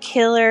Frank are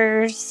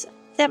killers.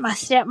 That my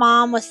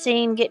stepmom was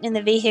seen getting in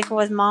the vehicle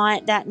with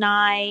Mont that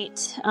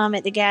night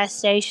at the gas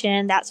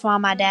station. That's why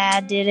my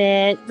dad did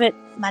it. But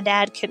my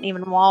dad couldn't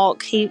even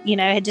walk. He,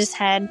 had just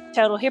had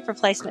total hip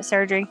replacement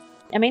surgery.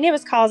 It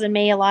was causing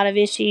me a lot of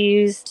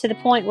issues to the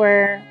point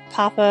where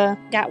Papa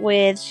got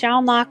with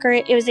Sean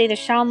Lockridge. It was either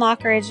Sean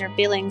Lockridge or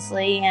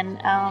Billingsley,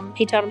 and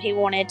he told him he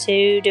wanted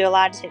to do a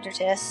lie detector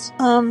test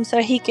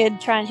so he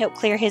could try and help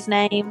clear his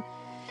name.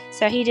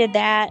 So he did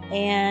that,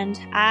 and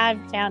I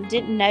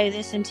didn't know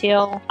this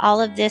until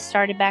all of this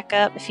started back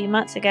up a few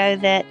months ago,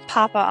 that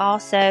Papa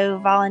also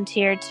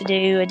volunteered to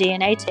do a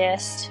DNA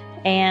test,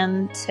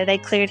 and so they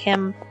cleared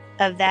him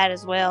of that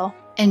as well.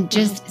 And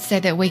just so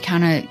that we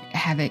kind of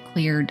have it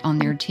cleared on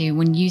there too,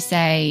 when you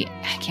say,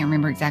 I can't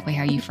remember exactly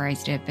how you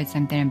phrased it, but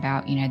something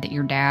about, that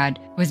your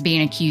dad was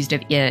being accused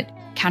of it,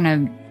 kind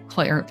of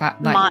clarify,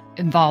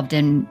 involved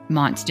in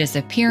Mont's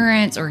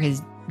disappearance or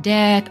his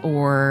death,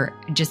 or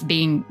just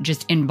being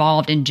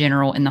involved in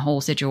general in the whole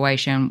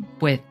situation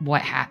with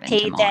what happened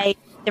to Mont.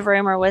 The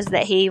rumor was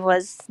that he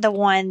was the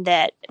one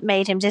that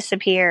made him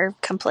disappear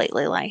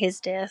completely, like his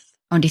death.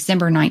 On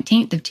December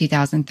 19th of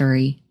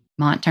 2003,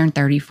 Mont turned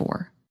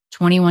 34,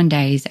 21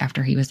 days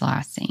after he was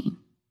last seen.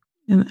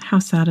 And how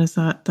sad is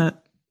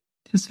that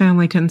his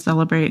family couldn't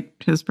celebrate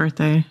his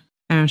birthday?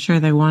 I'm sure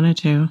they wanted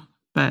to,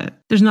 but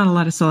there's not a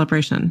lot of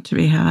celebration to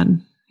be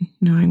had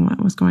knowing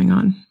what was going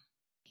on.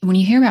 When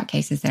you hear about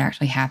cases that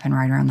actually happen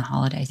right around the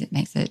holidays, it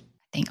makes it,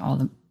 I think, all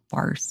the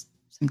worse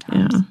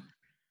sometimes. Yeah.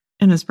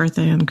 And his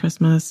birthday and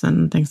Christmas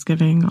and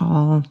Thanksgiving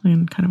all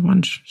in kind of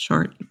one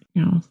short,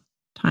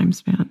 time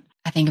span.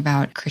 I think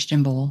about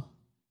Christian Bull.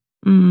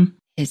 Mm.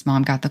 His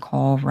mom got the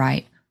call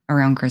right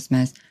around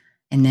Christmas.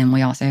 And then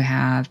we also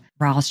have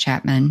Ross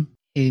Chapman,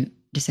 who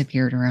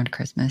disappeared around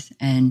Christmas.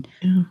 And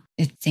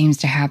it seems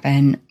to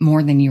happen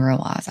more than you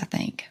realize, I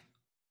think.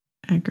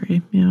 I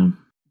agree, yeah.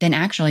 Then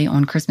actually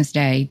on Christmas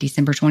Day,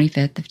 December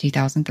 25th of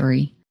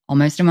 2003,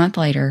 almost a month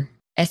later,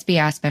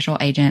 SBI Special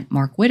Agent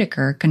Mark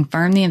Whitaker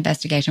confirmed the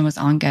investigation was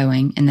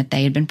ongoing and that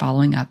they had been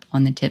following up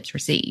on the tips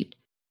received.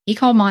 He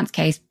called Mont's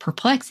case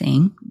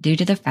perplexing due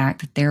to the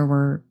fact that there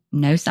were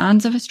no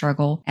signs of a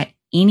struggle at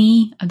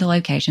any of the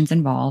locations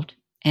involved,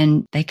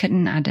 and they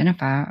couldn't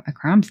identify a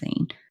crime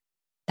scene.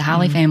 The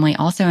Highley family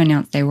also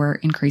announced they were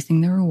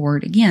increasing the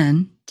reward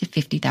again to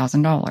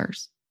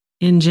 $50,000.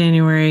 In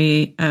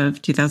January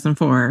of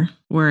 2004,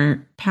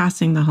 we're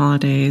passing the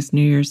holidays.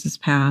 New Year's has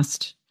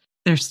passed.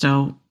 They're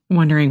still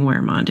wondering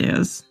where Mont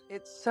is.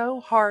 It's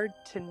so hard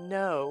to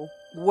know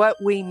what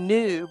we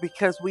knew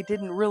because we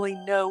didn't really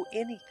know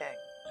anything.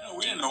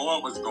 We didn't know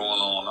what was going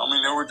on. I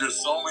mean, there were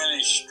just so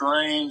many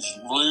strange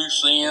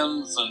loose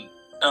ends, and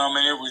I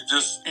mean, it was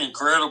just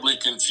incredibly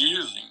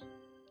confusing.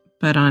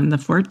 But on the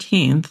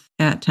 14th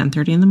at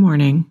 10:30 in the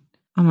morning,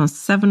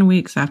 almost 7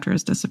 weeks after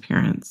his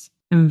disappearance,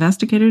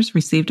 investigators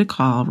received a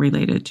call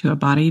related to a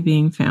body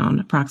being found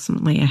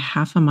approximately a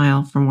half a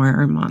mile from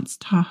where Mont's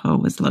Tahoe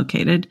was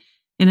located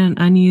in an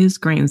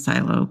unused grain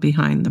silo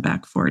behind the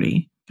Back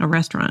 40, a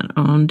restaurant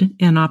owned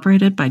and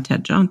operated by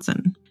Ted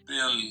Johnson.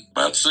 In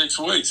about 6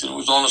 weeks. It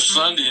was on a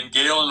Sunday, and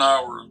Gail and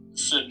I were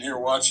sitting here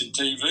watching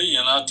TV,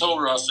 and I told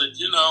her, I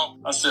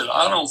said,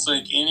 I don't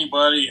think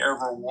anybody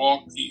ever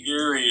walked the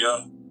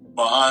area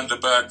behind the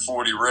Back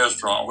 40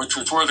 restaurant, which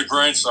was where the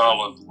grain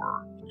silos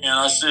were. And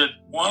I said,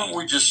 why don't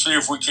we just see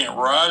if we can't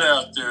ride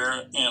out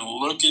there and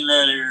look in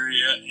that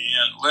area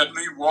and let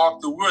me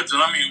walk the woods.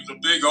 And I mean, it was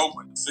a big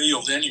open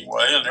field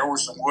anyway, and there were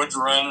some woods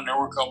around, and there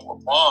were a couple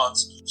of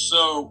ponds.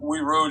 So we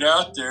rode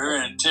out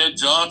there, and Ted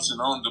Johnson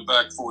owned the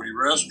Back 40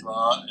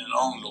 restaurant and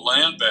owned the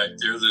land back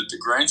there that the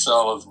grain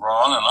silos were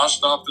on. And I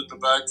stopped at the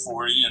Back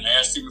 40 and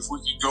asked him if we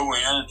could go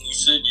in, and he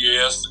said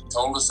yes, and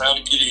told us how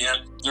to get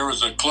in. There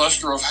was a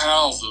cluster of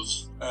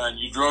houses, and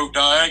you drove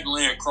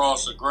diagonally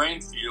across a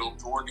grain field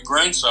toward the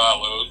grain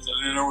silos,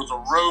 and then there was a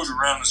road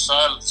around the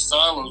side of the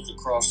silos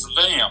across the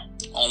dam.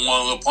 On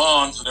one of the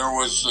ponds, there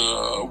was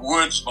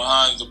woods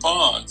behind the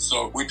pond.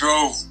 So we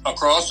drove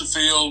across the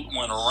field,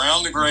 went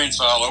around the grain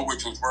silo,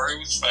 which was where he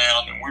was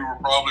found, and we were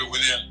probably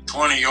within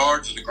 20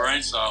 yards of the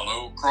grain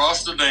silo,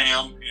 crossed the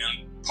dam,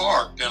 and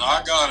parked. And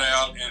I got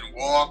out and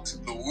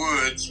walked the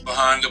woods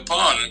behind the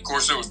pond. And of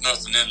course, there was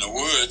nothing in the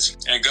woods.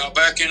 And got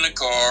back in the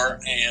car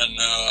and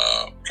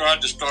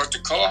tried to start the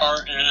car,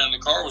 and the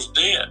car was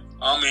dead.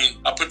 I mean,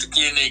 I put the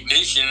key in the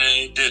ignition,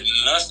 and it did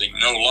nothing.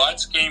 No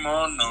lights came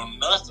on, no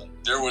nothing.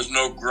 There was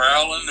no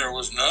growling, there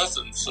was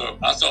nothing. So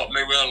I thought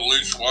maybe I had a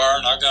loose wire,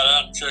 and I got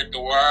out and checked the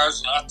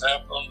wires, and I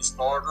tapped on the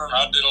starter, and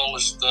I did all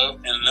this stuff,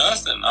 and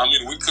nothing. I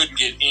mean, we couldn't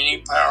get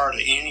any power to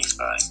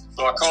anything.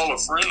 So I called a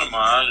friend of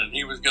mine, and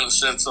he was going to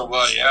send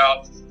somebody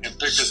out and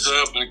pick us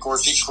up. And of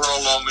course, he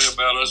crawled on me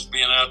about us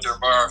being out there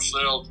by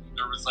ourselves and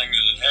everything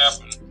that had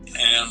happened.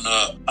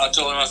 And I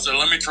told him, I said,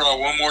 let me try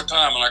one more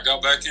time. And I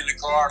got back in the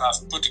car, and I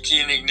put the key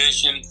in the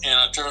ignition, and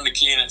I turned the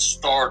key, and it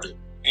started.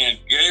 And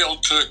Gail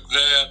took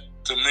that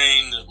to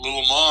mean that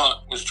little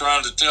Mont was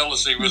trying to tell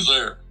us he was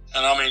there.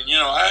 And I mean,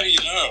 how do you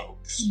know?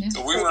 Yeah.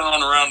 So we went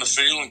on around the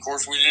field, and of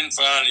course we didn't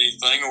find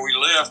anything, and we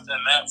left. And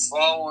that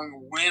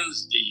following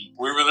Wednesday,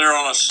 we were there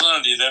on a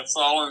Sunday. That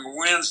following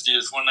Wednesday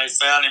is when they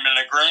found him in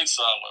the grain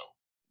silo.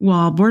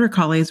 While border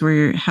collies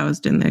were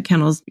housed in the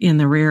kennels in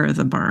the rear of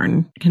the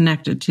barn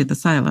connected to the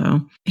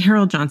silo,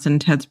 Harold Johnson,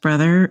 Ted's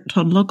brother,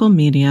 told local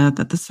media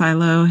that the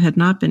silo had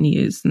not been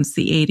used since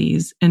the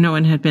 80s, and no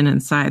one had been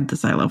inside the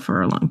silo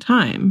for a long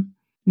time.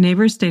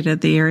 Neighbors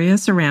stated the area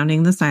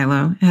surrounding the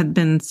silo had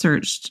been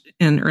searched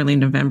in early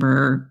November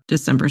or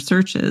December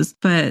searches,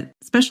 but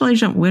Special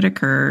Agent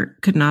Whitaker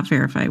could not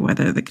verify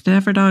whether the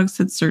cadaver dogs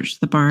had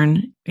searched the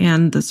barn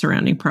and the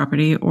surrounding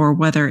property or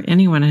whether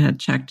anyone had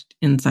checked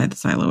inside the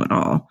silo at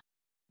all.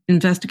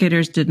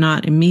 Investigators did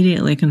not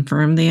immediately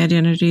confirm the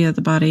identity of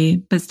the body,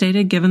 but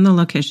stated given the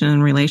location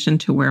in relation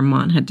to where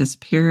Mont had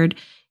disappeared,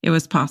 it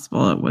was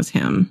possible it was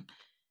him.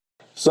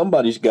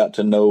 Somebody's got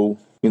to know.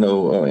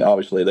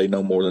 Obviously they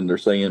know more than they're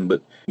saying,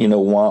 but,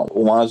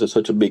 why is it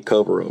such a big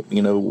cover-up?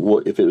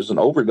 What if it was an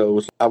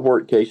overdose? I've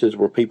worked cases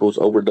where people's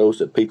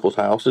overdosed at people's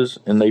houses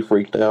and they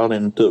freaked out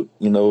and took,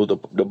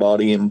 the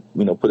body and,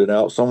 put it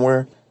out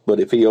somewhere. But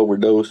if he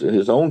overdosed at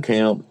his own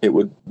camp, it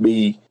would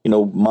be,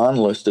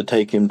 mindless to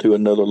take him to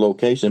another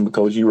location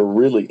because you were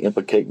really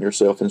implicating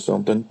yourself in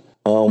something.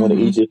 When the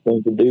easiest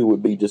thing to do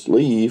would be just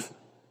leave.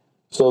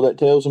 So that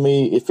tells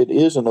me if it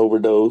is an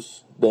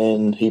overdose,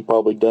 then he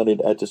probably done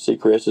it at the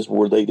Seacresses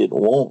where they didn't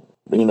want,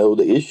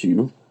 the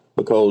issue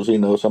because,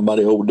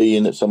 somebody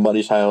ODing at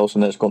somebody's house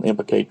and that's going to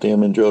implicate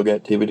them in drug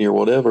activity or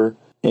whatever.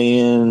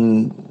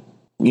 And,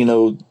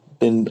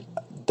 then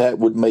that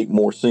would make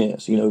more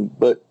sense,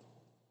 but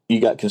you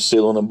got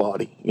concealing a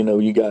body,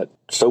 you got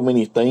so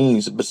many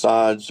things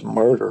besides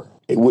murder.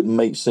 It wouldn't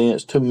make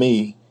sense to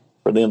me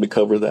for them to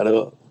cover that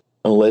up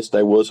unless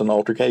there was an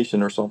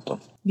altercation or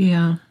something.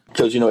 Yeah.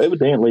 Because,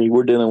 evidently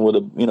we're dealing with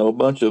a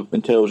bunch of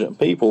intelligent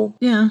people.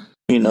 Yeah.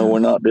 We're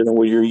not dealing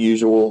with your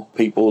usual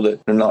people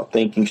that are not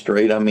thinking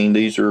straight. I mean,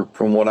 these are,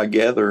 from what I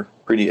gather,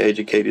 pretty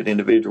educated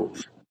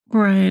individuals.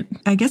 Right.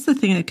 I guess the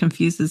thing that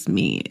confuses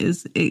me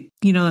is it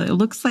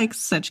looks like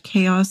such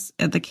chaos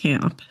at the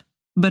camp,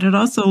 but it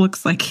also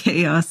looks like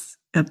chaos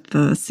at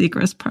the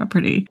Segrist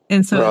property.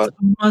 And so it's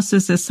almost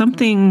as if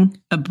something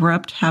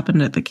abrupt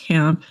happened at the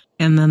camp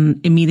and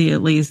then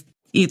immediately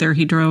either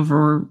he drove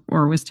or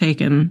was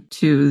taken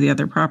to the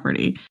other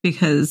property.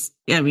 Because,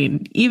 I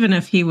mean, even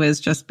if he was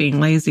just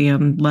being lazy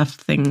and left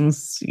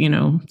things,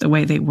 the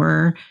way they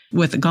were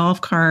with the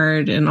golf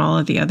cart and all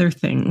of the other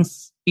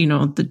things,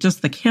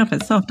 just the camp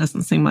itself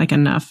doesn't seem like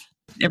enough.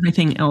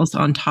 Everything else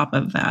on top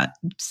of that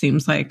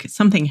seems like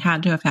something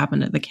had to have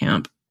happened at the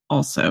camp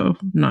also,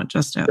 not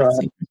just at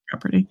the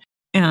property.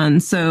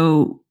 And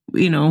so,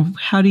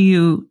 how do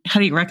you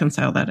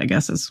reconcile that, I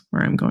guess, is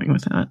where I'm going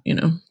with that,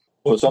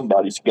 Well,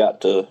 somebody's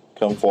got to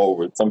come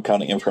forward with some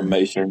kind of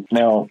information.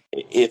 Now,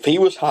 if he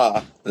was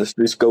high, let's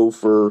just go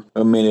for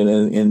a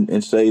minute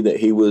and say that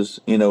he was,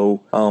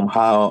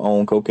 high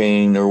on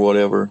cocaine or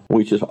whatever,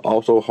 which is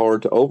also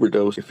hard to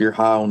overdose if you're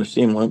high on a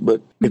stimulant.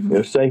 But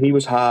if say he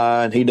was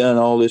high and he done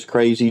all this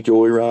crazy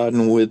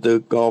joyriding with the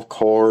golf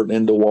cart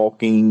and the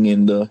walking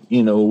and the,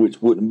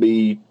 which wouldn't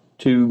be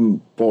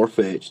too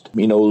far-fetched,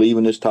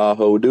 leaving his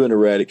Tahoe, doing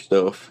erratic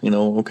stuff,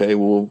 okay,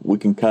 well, we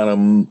can kind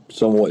of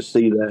somewhat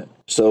see that.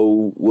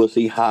 So was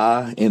he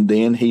high and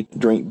then he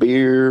drink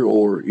beer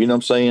or, what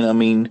I'm saying? I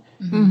mean,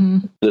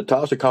 the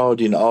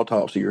toxicology and the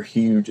autopsy are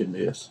huge in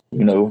this,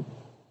 And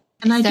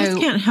I just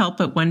can't help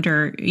but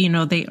wonder,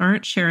 they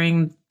aren't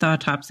sharing the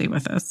autopsy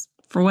with us.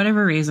 For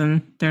whatever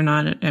reason, they're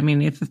not. I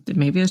mean, if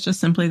maybe it's just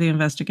simply the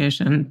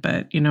investigation,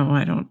 but,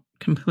 I don't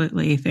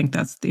completely think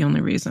that's the only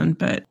reason.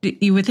 But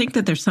you would think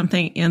that there's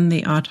something in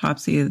the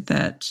autopsy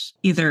that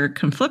either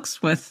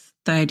conflicts with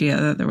the idea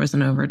that there was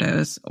an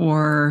overdose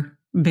or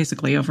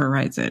basically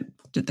overrides it.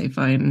 Did they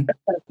find,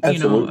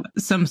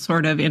 some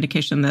sort of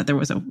indication that there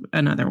was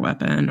another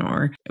weapon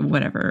or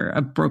whatever,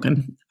 a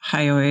broken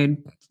hyoid,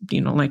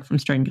 like from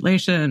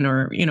strangulation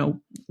or,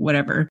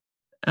 whatever.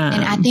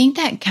 And I think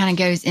that kind of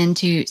goes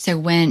into, so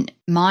when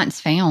Mont's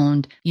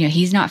found,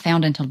 he's not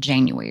found until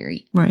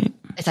January. Right.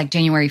 It's like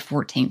January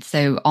 14th.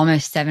 So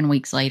almost 7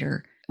 weeks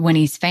later, when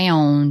he's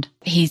found,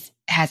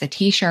 has a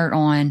t-shirt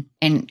on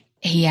and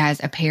he has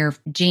a pair of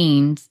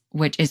jeans,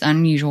 which is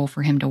unusual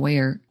for him to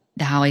wear.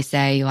 The Highley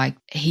say, like,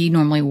 he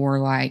normally wore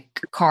like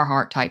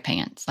Carhartt type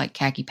pants, like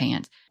khaki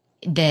pants,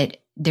 that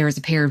there was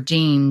a pair of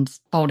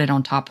jeans folded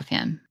on top of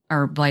him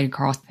or laid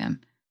across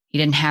him. He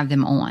didn't have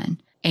them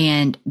on.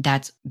 And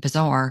that's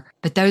bizarre.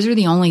 But those are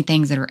the only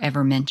things that are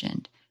ever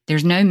mentioned.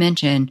 There's no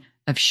mention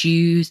of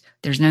shoes.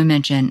 There's no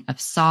mention of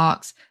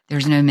socks.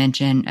 There's no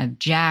mention of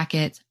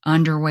jackets,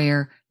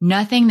 underwear,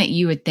 nothing that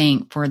you would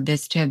think for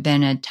this to have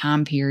been a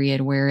time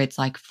period where it's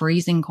like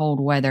freezing cold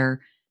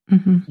weather.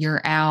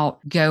 You're out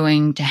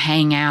going to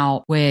hang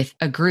out with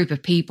a group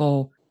of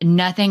people.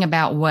 Nothing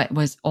about what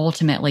was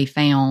ultimately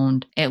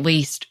found, at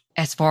least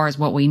as far as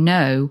what we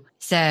know,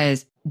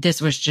 says this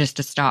was just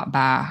a stop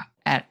by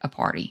at a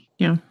party.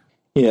 Yeah.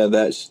 Yeah,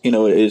 that's,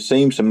 it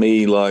seems to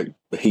me like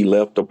he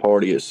left the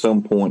party at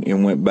some point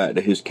and went back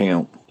to his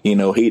camp. I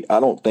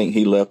don't think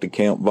he left the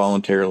camp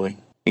voluntarily.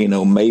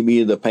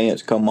 Maybe the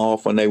pants come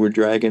off when they were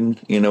dragging,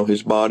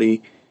 his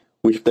body,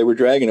 which if they were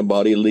dragging a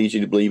body, it leads you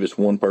to believe it's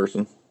one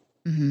person.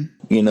 And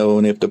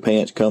if the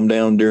pants come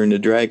down during the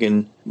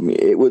dragging,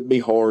 it would be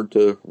hard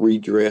to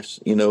redress,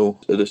 the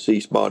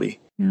deceased body.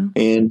 Yeah.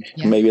 And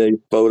maybe they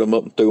fold them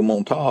up and threw them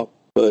on top,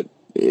 but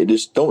it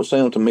just don't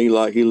sound to me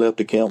like he left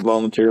the camp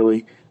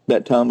voluntarily.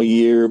 That time of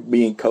year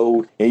being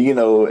cold,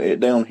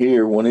 and down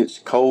here when it's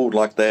cold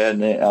like that,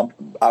 and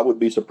I would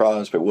be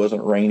surprised if it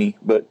wasn't rainy.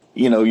 But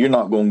you're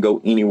not going to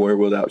go anywhere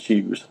without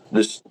shoes.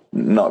 Just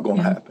not going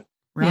to happen.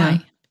 Right. Yeah.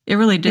 It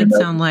really did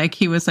sound like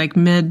he was like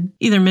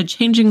either mid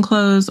changing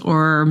clothes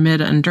or mid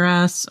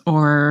undress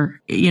or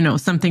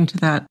something to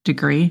that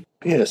degree.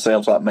 Yeah, it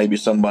sounds like maybe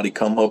somebody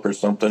come up or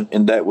something,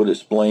 and that would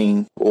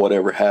explain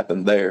whatever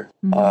happened there.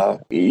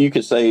 You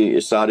could say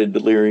excited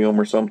delirium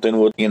or something.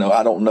 With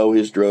I don't know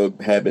his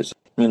drug habits.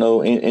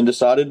 And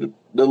decided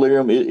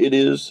delirium, it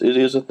is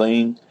a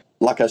thing.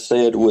 Like I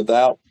said,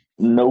 without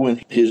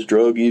knowing his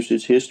drug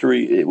usage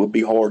history, it would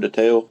be hard to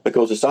tell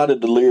because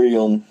decided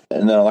delirium.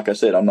 And now, like I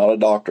said, I'm not a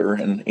doctor,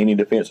 and any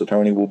defense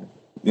attorney will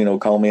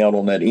call me out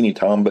on that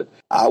anytime, but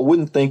I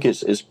wouldn't think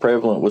it's as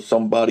prevalent with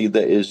somebody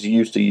that is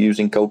used to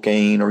using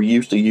cocaine or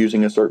used to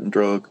using a certain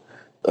drug.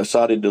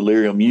 Excited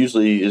delirium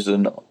usually is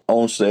an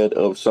onset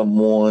of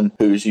someone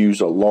who's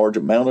used a large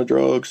amount of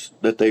drugs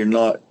that they're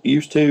not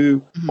used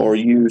to, or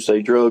use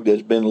a drug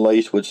that's been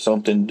laced with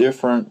something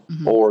different,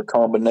 or a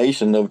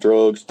combination of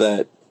drugs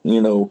that,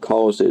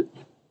 cause it.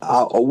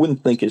 I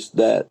wouldn't think it's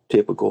that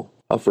typical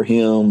for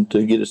him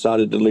to get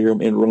excited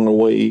delirium and run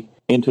away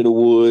into the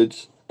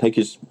woods, take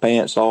his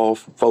pants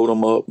off, fold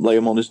them up, lay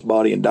them on his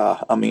body, and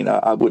die. I mean,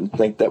 I wouldn't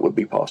think that would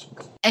be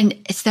possible. And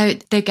so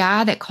the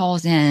guy that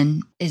calls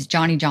in is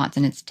Johnny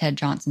Johnson. It's Ted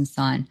Johnson's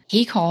son.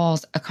 He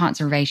calls a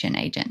conservation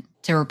agent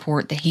to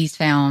report that he's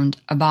found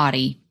a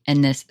body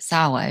in this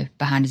silo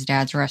behind his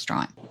dad's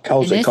restaurant.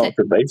 Calls a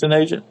conservation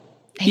agent?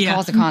 He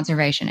calls a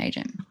conservation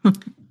agent.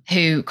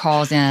 who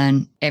calls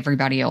in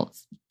everybody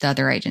else, the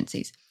other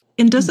agencies.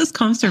 And does this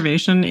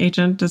conservation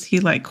agent, does he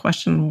like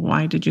question,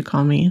 why did you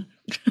call me?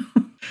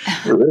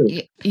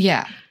 Really?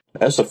 Yeah.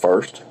 That's the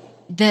first.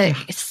 The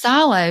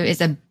silo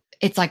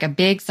it's like a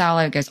big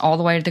silo. It goes all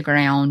the way to the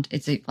ground.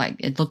 It's like,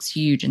 it looks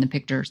huge in the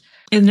pictures.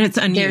 And it's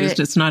unused.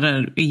 It's not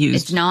a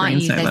used. It's not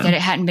used. silo. They said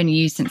it hadn't been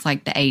used since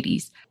like the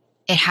 80s.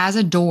 It has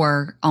a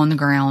door on the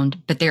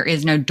ground, but there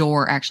is no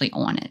door actually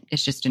on it.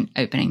 It's just an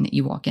opening that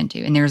you walk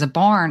into. And there's a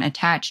barn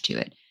attached to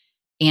it.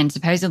 And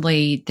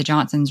supposedly the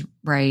Johnsons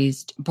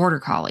raised border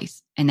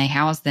collies and they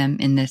housed them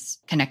in this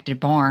connected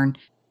barn.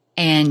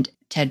 And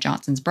Ted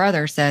Johnson's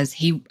brother says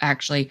he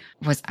actually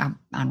was, I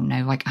don't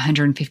know, like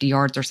 150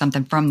 yards or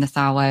something from the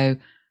silo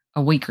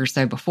a week or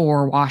so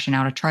before, washing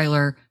out a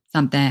trailer,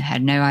 something,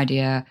 had no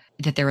idea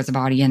that there was a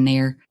body in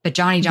there. But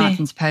Johnny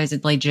Johnson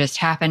supposedly just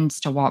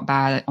happens to walk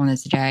by on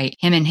this day,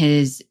 him and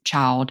his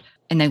child,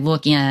 and they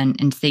look in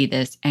and see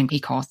this, and he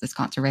calls this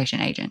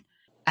conservation agent.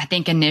 I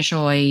think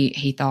initially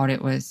he thought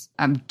it was,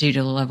 due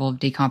to the level of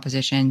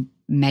decomposition,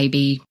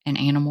 maybe an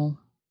animal,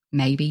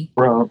 maybe.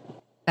 Right.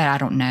 But I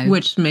don't know.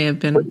 Which may have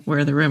been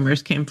where the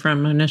rumors came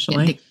from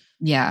initially.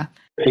 Yeah.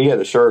 He had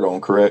a shirt on,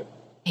 correct?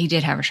 He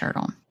did have a shirt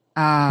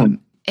on.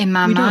 In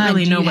my we mind, don't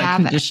really know what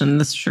condition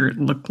this shirt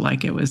looked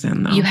like it was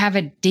in, though. You have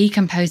a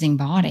decomposing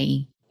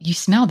body. You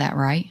smell that,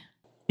 right?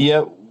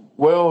 Yeah.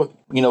 Well,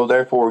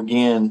 therefore,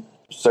 again,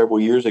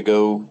 several years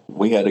ago,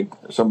 we had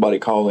somebody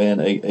call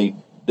in a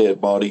dead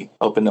body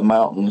up in the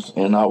mountains,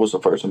 and I was the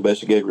first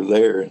investigator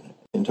there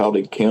in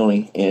Talladega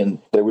County, and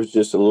there was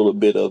just a little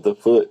bit of the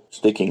foot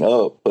sticking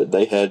up, but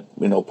they had,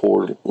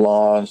 poured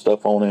lye and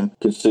stuff on him,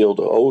 concealed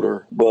the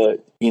odor.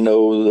 But,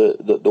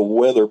 the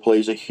weather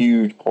plays a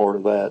huge part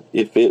of that.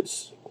 If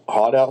it's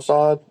hot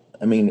outside,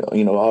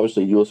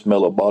 obviously you'll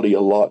smell a body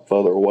a lot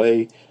further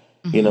away,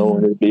 and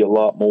it'd be a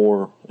lot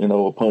more,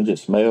 a pungent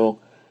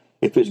smell.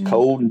 If it's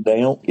cold and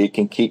damp, it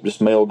can keep the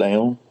smell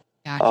down.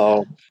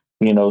 Gotcha.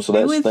 So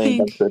that's the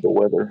thing about the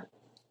weather.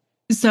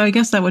 So I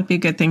guess that would be a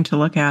good thing to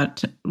look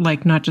at,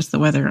 like not just the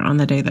weather on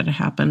the day that it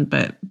happened,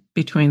 but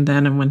between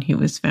then and when he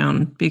was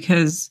found.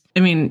 Because,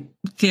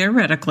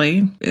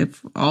 theoretically,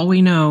 if all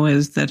we know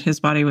is that his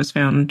body was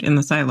found in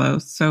the silo,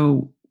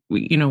 so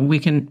we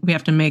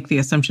have to make the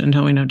assumption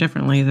until we know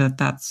differently that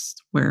that's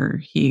where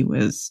he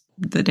was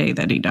the day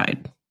that he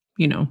died.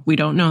 We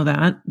don't know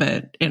that,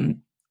 but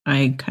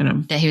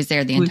that he was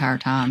there the entire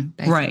time.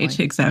 Basically. Right,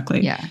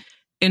 exactly. Yeah.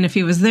 And if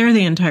he was there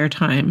the entire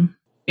time,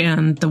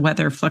 and the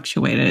weather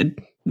fluctuated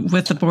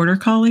with the border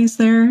collies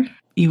there,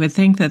 you would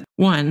think that,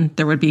 one,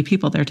 there would be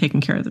people there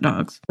taking care of the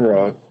dogs.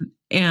 Right.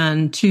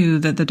 And two,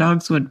 that the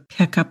dogs would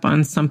pick up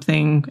on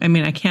something.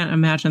 I can't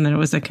imagine that it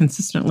was a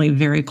consistently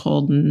very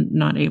cold and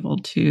not able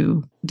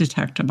to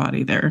detect a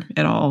body there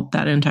at all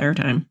that entire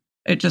time.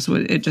 It just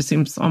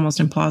seems almost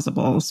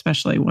implausible,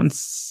 especially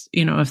once,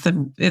 if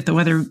the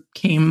weather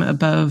came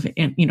above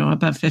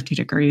 50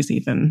 degrees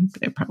even,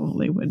 it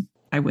probably would,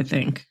 I would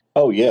think.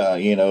 Oh, yeah,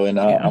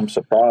 I'm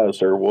surprised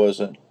there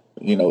wasn't,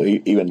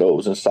 even though it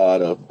was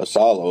inside a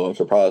silo, I'm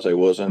surprised there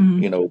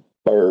wasn't,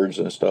 birds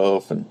and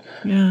stuff and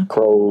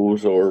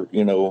crows or,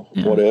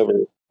 whatever.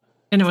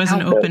 And it was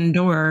an open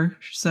door,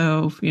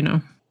 so,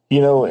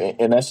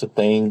 and that's the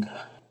thing.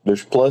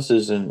 There's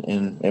pluses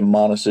and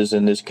minuses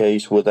in this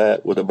case with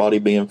a body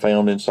being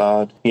found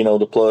inside.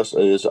 The plus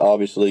is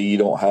obviously you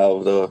don't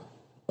have the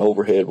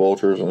overhead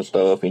vultures and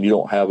stuff, and you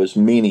don't have as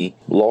many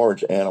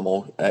large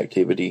animal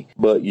activity,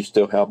 but you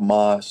still have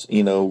mice,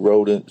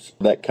 rodents,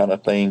 that kind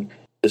of thing.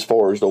 As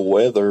far as the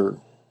weather,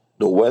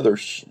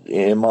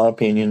 in my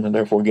opinion, and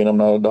therefore again, I'm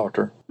not a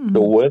doctor, the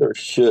weather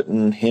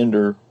shouldn't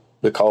hinder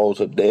the cause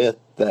of death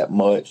that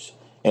much.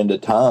 And the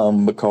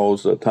time,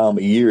 because the time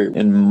of year,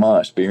 in my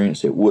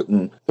experience, it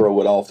wouldn't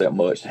throw it off that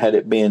much. Had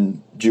it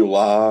been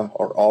July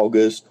or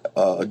August,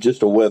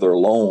 just the weather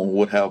alone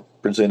would have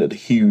presented a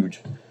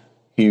huge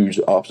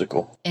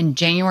obstacle. In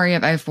January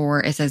of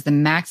 2004, it says the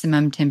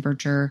maximum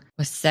temperature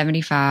was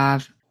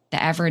 75.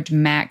 The average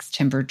max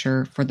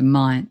temperature for the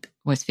month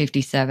was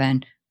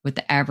 57, with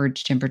the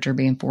average temperature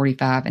being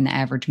 45 and the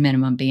average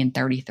minimum being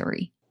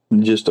 33.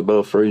 Just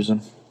above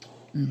freezing.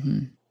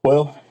 Mm-hmm.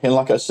 Well, and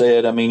like I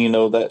said,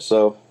 that's,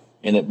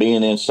 and it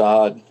being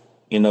inside,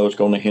 it's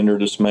going to hinder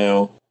the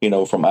smell,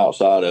 from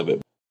outside of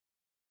it.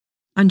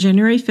 On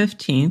January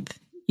 15th,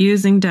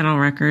 using dental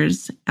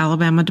records,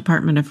 Alabama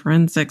Department of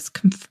Forensics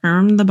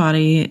confirmed the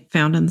body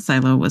found in the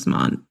silo was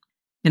Mont.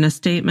 In a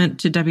statement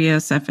to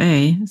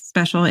WSFA,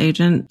 Special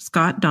Agent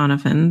Scott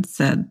Donovan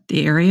said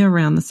the area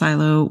around the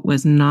silo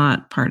was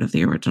not part of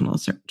the original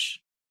search.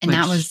 And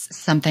that was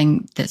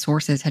something that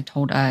sources had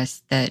told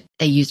us, that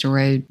they used a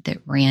road that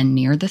ran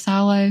near the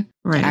silo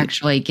to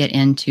actually get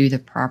into the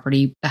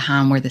property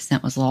behind where the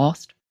scent was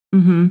lost.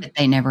 Mm-hmm. But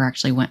they never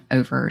actually went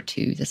over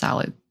to the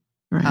silo.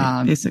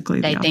 Right. Basically,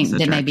 they think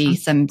that maybe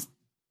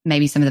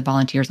some of the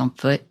volunteers on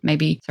foot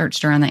maybe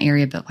searched around the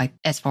area, but like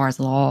as far as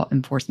law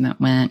enforcement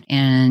went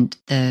and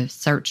the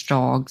search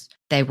dogs,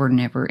 they were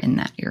never in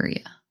that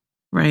area.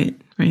 Right.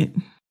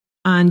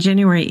 On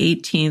January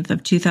 18th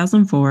of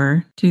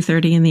 2004,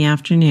 2:30 in the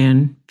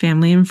afternoon,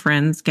 family and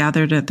friends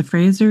gathered at the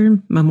Fraser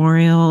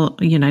Memorial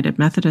United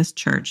Methodist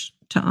Church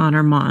to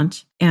honor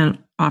Mont and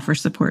offer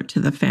support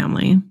to the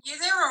family. Yeah,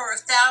 there were over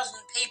 1,000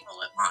 people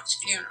at Mont's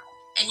funeral,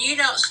 and you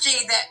don't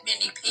see that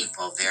many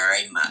people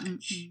very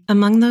much.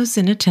 Among those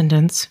in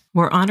attendance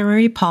were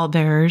honorary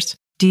pallbearers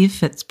Steve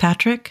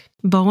Fitzpatrick,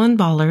 Bowen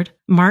Ballard,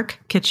 Mark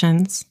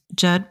Kitchens,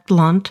 Judd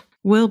Blunt,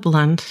 Will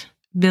Blunt,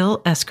 Bill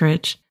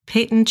Eskridge,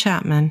 Peyton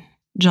Chapman,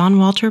 John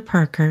Walter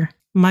Parker,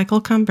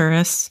 Michael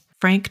Cumburus,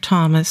 Frank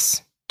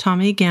Thomas,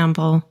 Tommy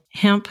Gamble,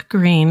 Hamp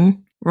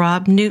Green,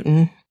 Rob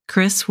Newton,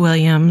 Chris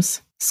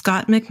Williams,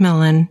 Scott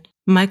McMillan,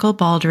 Michael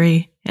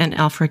Baldry, and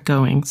Alfred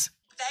Goings.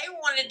 They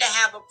wanted to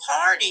have a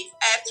party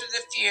after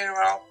the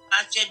funeral.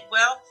 I said,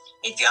 well,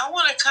 if y'all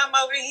want to come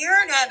over here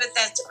and have it,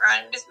 that's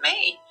fine with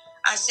me.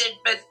 I said,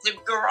 but the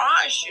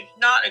garage is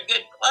not a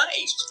good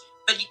place,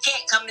 but you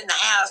can't come in the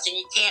house and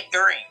you can't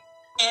drink.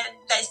 And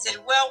they said,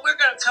 well, we're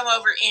going to come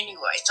over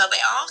anyway. So they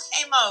all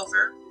came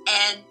over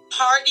and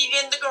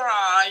partied in the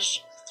garage.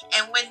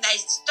 And when they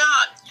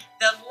stopped,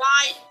 the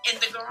light in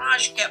the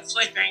garage kept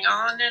flickering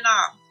on and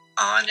off,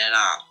 on and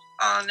off,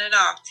 on and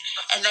off.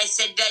 And they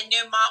said they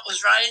knew Mont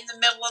was right in the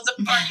middle of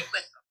the party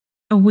with them.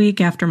 A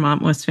week after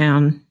Mont was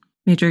found,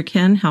 Major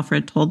Ken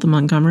Halford told the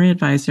Montgomery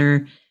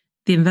Advisor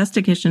the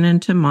investigation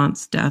into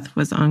Mont's death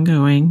was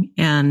ongoing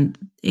and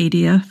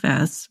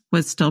ADFS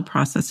was still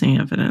processing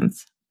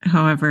evidence.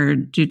 However,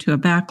 due to a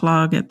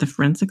backlog at the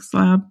forensics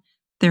lab,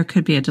 there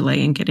could be a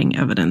delay in getting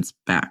evidence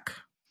back.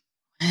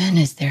 And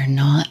is there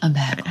not a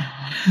backlog?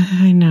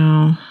 I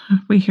know.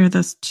 We hear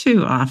this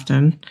too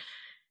often.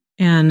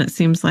 And it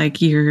seems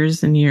like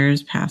years and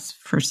years pass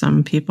for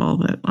some people,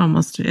 that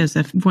almost as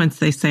if once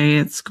they say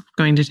it's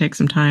going to take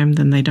some time,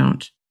 then they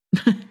don't.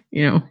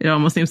 It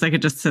almost seems like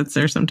it just sits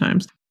there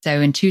sometimes. So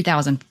in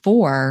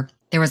 2004,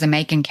 there was a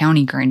Macon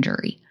County grand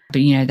jury.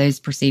 But, those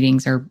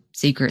proceedings are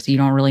secret, so you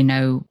don't really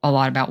know a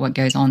lot about what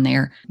goes on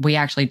there. We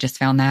actually just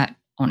found that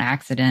on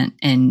accident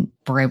and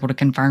were able to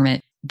confirm it.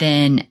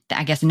 Then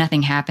I guess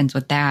nothing happens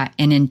with that.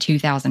 And in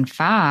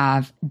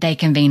 2005, they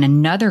convene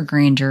another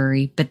grand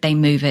jury, but they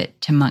move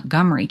it to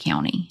Montgomery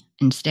County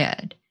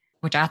instead,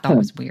 which I thought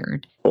was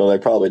weird. Well, they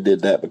probably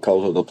did that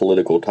because of the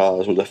political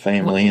ties with the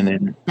family. And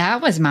then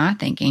that was my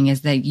thinking,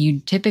 is that you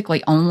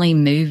typically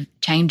only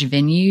change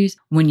venues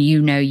when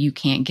you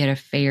can't get a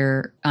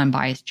fair,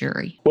 unbiased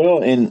jury.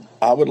 Well, and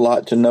I would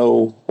like to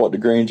know what the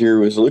grand jury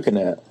was looking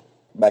at.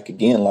 Back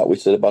again, like we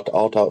said about the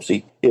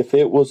autopsy, if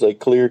it was a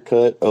clear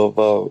cut of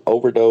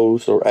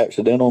overdose or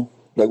accidental,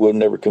 they would have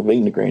never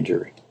convened the grand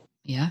jury.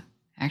 Yeah,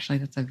 actually,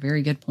 that's a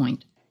very good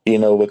point.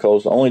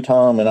 Because the only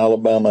time in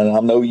Alabama, and I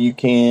know you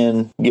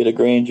can get a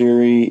grand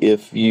jury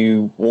if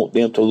you want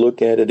them to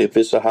look at it, if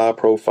it's a high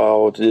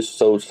profile, just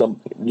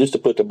to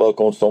put the buck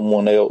on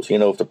someone else,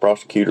 if the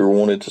prosecutor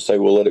wanted to say,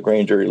 well, let a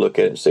grand jury look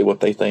at it and see what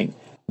they think.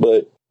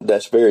 But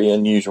that's very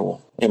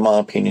unusual, in my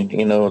opinion.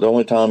 The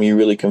only time you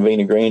really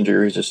convene a grand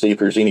jury is to see if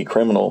there's any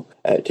criminal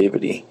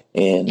activity.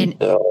 And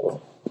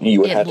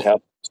you would have to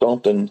have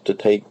something to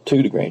take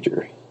to the grand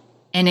jury.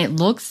 And it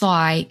looks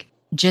like,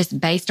 just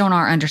based on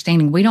our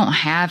understanding, we don't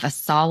have a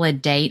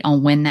solid date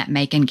on when that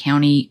Macon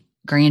County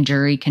grand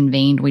jury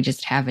convened. We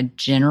just have a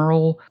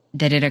general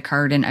that it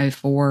occurred in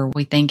 2004.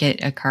 We think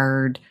it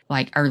occurred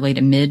like early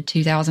to mid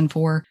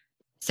 2004.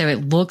 So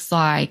it looks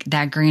like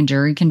that grand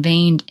jury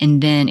convened,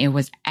 and then it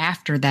was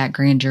after that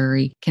grand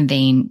jury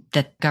convened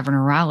that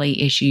Governor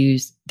Riley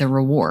issues the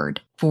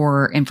reward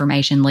for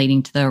information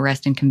leading to the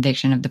arrest and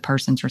conviction of the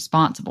persons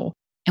responsible.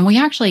 And we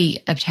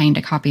actually obtained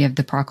a copy of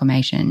the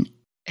proclamation.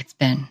 It's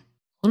been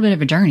a little bit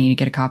of a journey to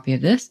get a copy of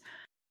this,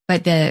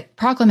 but the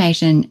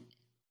proclamation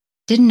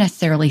didn't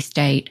necessarily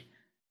state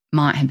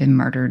Mont had been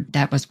murdered.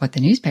 That was what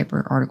the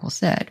newspaper article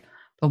said.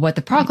 But what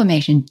the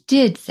proclamation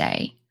did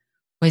say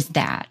was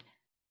that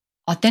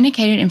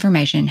authenticated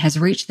information has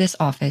reached this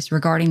office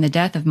regarding the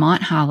death of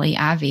Mont Highley,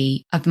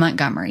 IV, of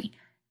Montgomery.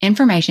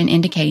 Information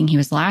indicating he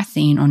was last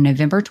seen on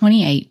November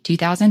 28,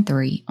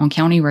 2003 on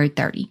County Road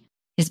 30.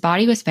 His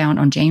body was found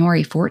on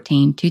January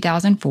 14,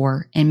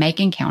 2004 in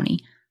Macon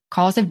County.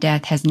 Cause of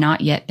death has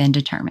not yet been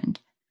determined.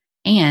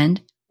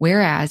 And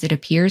whereas it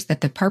appears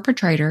that the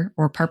perpetrator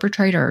or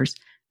perpetrators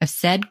of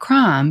said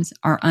crimes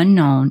are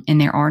unknown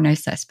and there are no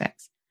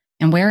suspects.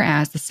 And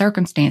whereas the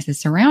circumstances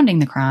surrounding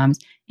the crimes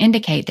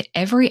indicate that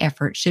every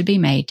effort should be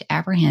made to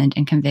apprehend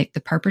and convict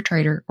the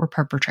perpetrator or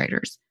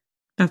perpetrators.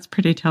 That's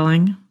pretty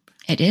telling.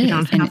 It is. You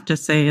don't have to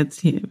say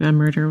it's a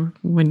murder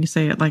when you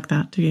say it like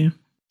that, do you?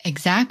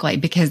 Exactly,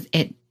 because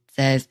it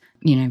says,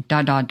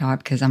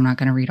 because I'm not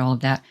going to read all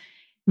of that.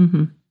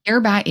 Mm-hmm.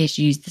 Hereby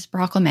issues this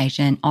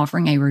proclamation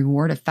offering a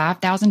reward of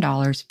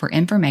 $5,000 for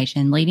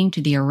information leading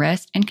to the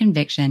arrest and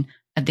conviction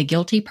of the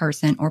guilty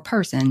person or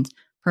persons,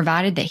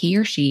 provided that he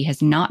or she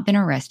has not been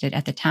arrested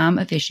at the time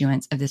of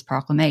issuance of this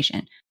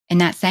proclamation. In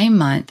that same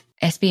month,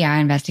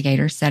 SBI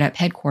investigators set up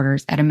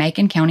headquarters at a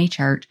Macon County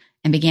church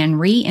and began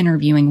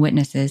re-interviewing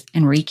witnesses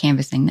and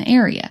re-canvassing the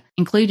area,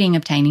 including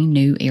obtaining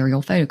new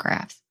aerial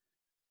photographs.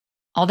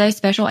 Although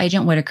Special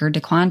Agent Whitaker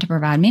declined to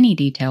provide many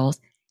details,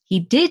 he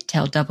did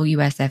tell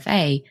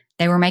WSFA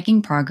they were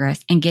making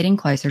progress and getting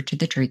closer to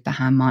the truth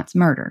behind Mont's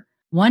murder.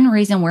 One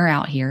reason we're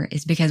out here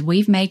is because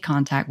we've made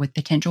contact with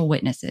potential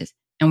witnesses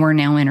and we're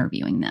now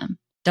interviewing them.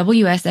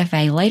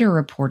 WSFA later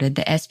reported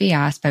the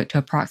SBI spoke to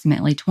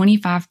approximately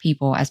 25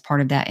 people as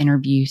part of that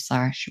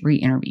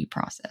interview/re-interview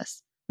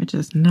process. Which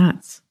is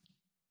nuts.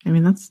 I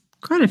mean, that's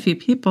quite a few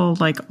people,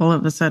 like, all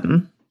of a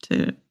sudden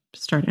to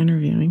start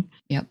interviewing.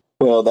 Yep.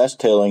 Well, that's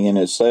telling in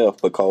itself,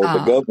 because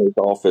the governor's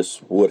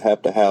office would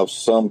have to have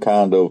some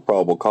kind of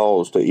probable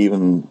cause to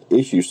even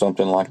issue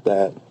something like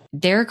that.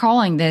 They're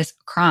calling this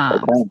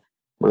crime. Okay.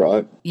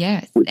 Right.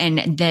 Yes,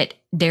 and that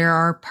there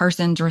are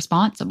persons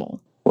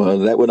responsible. Well,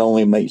 that would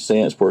only make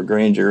sense for a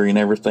grand jury and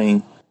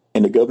everything.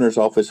 And the governor's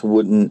office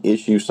wouldn't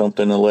issue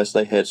something unless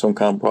they had some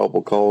kind of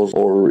probable cause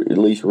or at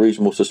least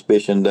reasonable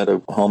suspicion that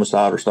a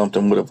homicide or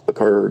something would have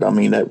occurred. I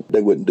mean,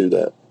 they wouldn't do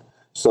that.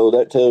 So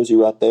that tells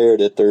you right there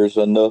that there's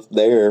enough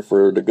there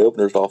for the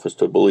governor's office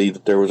to believe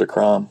that there was a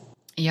crime.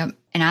 Yep,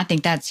 and I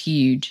think that's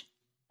huge.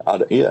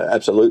 Yeah,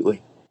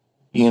 absolutely.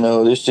 You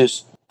know, it's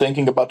just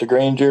thinking about the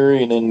grand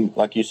jury and then,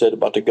 like you said,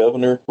 about the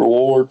governor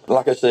reward.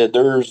 Like I said,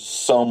 there's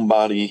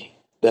somebody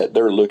that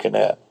they're looking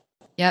at.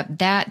 Yep,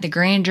 the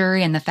grand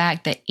jury, and the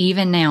fact that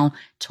even now,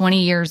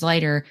 20 years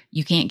later,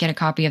 you can't get a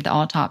copy of the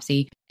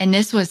autopsy. And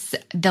this was,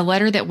 the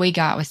letter that we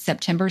got was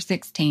September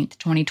 16th,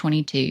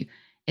 2022.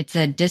 It's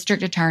a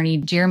district attorney,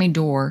 Jeremy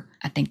Dorr,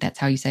 I think that's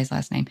how you say his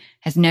last name,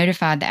 has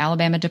notified the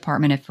Alabama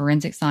Department of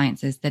Forensic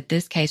Sciences that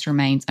this case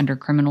remains under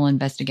criminal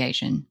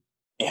investigation.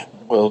 Yeah,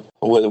 well,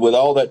 with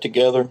all that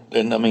together,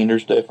 then, I mean,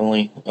 there's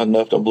definitely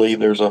enough to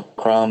believe there's a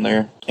crime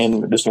there.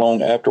 And this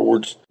long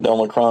afterwards, the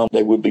only crime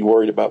they would be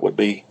worried about would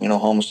be,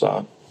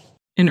 homicide.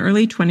 In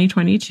early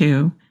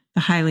 2022,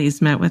 the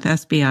Higleys met with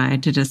SBI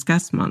to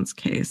discuss Mont's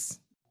case.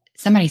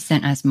 Somebody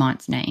sent us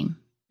Mont's name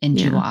in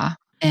July,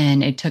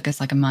 and it took us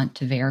like a month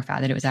to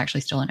verify that it was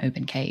actually still an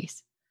open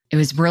case. It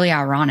was really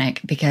ironic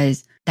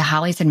because the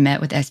Higleys had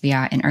met with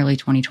SBI in early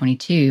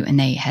 2022, and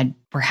they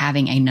were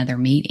having another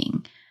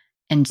meeting.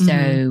 And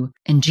so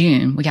in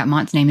June, we got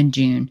Mont's name in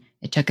June.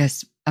 It took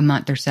us a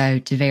month or so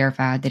to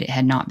verify that it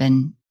had not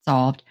been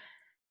solved.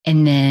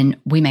 And then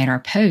we made our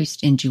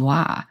post in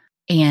July.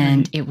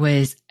 And it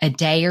was a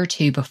day or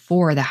two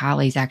before the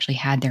Higleys actually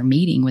had their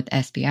meeting with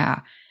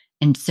SBI.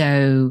 And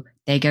so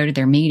they go to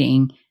their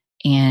meeting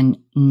and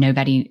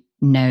nobody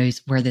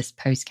knows where this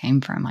post came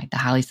from. Like the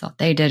Higleys thought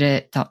they did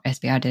it, thought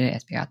SBI did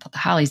it, SBI thought the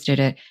Higleys did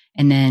it.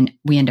 And then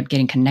we end up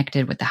getting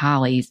connected with the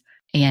Higleys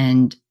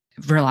and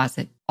realize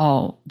that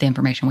all the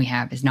information we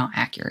have is not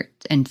accurate.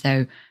 And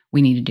so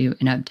we need to do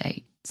an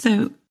update.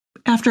 So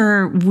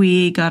after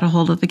we got a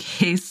hold of the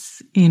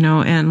case,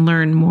 and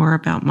learned more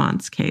about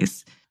Mont's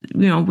case,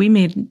 we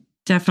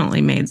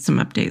definitely made some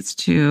updates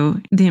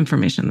to the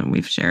information that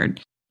we've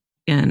shared.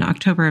 In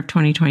October of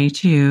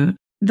 2022,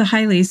 the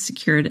Higleys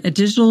secured a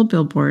digital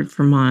billboard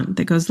for Mont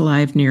that goes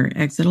live near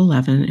Exit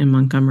 11 in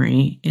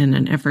Montgomery in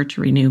an effort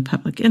to renew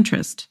public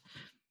interest.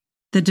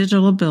 The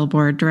digital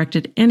billboard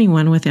directed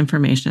anyone with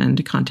information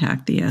to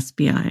contact the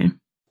SBI.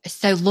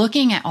 So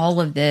looking at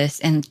all of this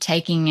and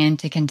taking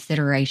into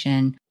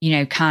consideration,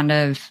 kind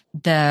of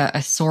the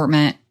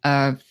assortment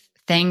of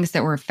things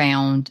that were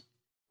found,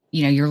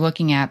 you're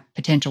looking at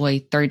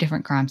potentially 3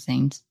 different crime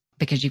scenes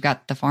because you've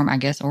got the farm, I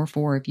guess, or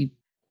 4 if you...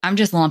 I'm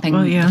just lumping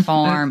the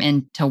farm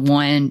into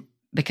one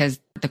because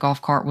the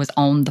golf cart was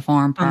on the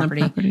farm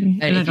property. But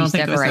if you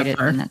separate it,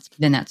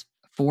 then that's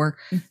 4.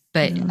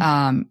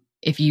 But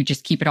if you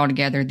just keep it all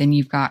together, then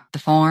you've got the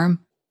farm,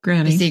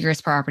 Granny's. the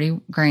Seagrass property,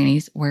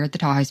 Granny's, where the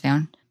Tahoe's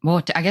found.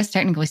 Well, I guess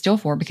technically still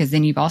 4 because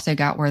then you've also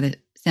got where the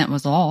scent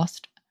was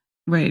lost.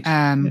 Right.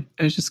 I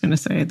was just going to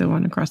say the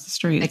one across the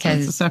street.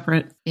 Because it's a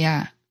separate.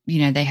 Yeah.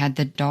 They had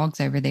the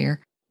dogs over there.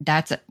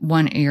 That's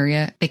one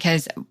area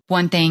because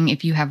one thing,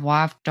 if you have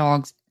live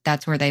dogs,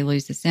 that's where they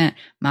lose the scent.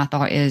 My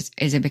thought is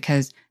it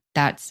because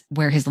that's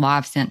where his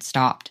live scent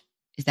stopped?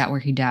 Is that where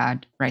he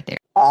died right there?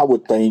 I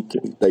would think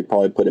they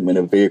probably put him in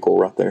a vehicle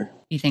right there.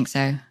 You think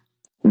so?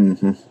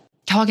 Mm-hmm.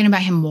 Talking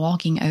about him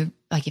walking over,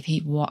 like if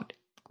he walked,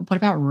 what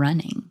about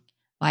running?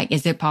 Like,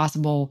 is it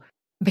possible?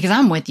 Because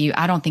I'm with you.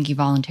 I don't think he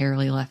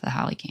voluntarily left the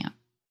Highley camp.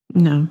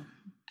 No.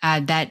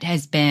 That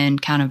has been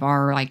kind of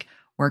our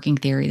working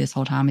theory this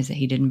whole time is that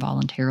he didn't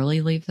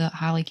voluntarily leave the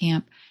Highley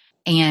camp.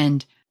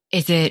 And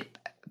is it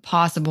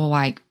possible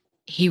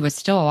he was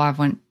still alive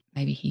when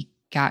maybe he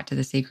got to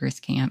the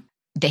Seagrass camp,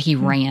 that he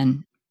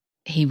ran?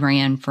 He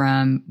ran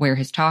from where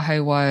his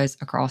Tahoe was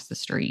across the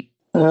street.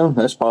 Well,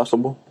 that's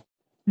possible.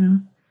 Yeah.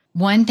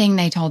 One thing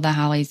they told the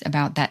Higleys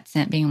about that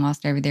scent being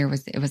lost over there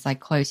was it was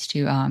close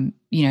to, an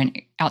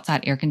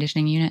outside air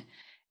conditioning unit,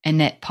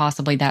 and that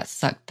possibly that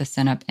sucked the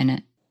scent up in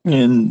it.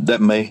 And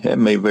that may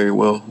very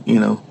well,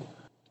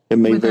 it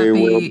may very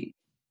well.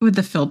 Would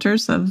the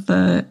filters of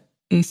the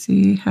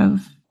AC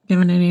have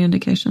given any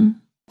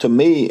indication? To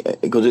me,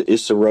 because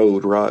it's the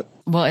road, right?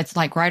 Well, it's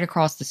right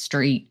across the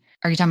street.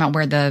 Are you talking about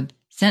where the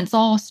scent's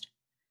lost?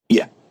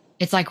 Yeah.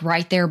 It's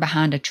right there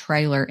behind a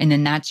trailer, and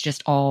then that's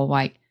just all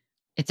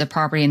it's a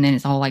property and then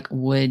it's all like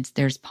woods.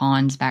 There's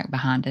ponds back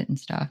behind it and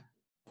stuff.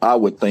 I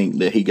would think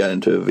that he got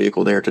into a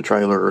vehicle there at the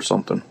trailer or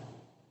something.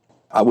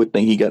 I would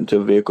think he got into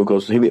a vehicle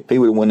because if he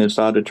would have went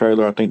inside the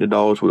trailer, I think the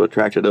dogs would have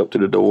tracked it up to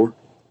the door.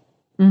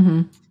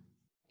 Mm-hmm.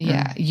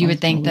 Yeah, you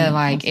would think the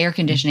like air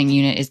conditioning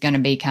unit is going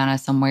to be kind of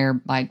somewhere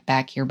like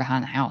back here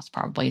behind the house.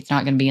 Probably it's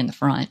not going to be in the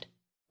front.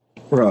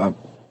 Right.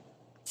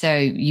 So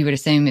you would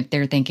assume if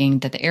they're thinking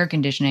that the air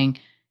conditioning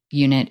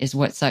unit is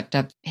what sucked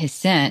up his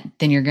scent,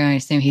 then you're going to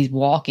assume he's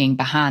walking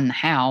behind the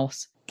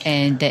house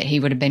and that he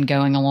would have been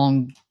going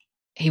along.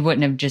 He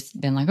wouldn't have just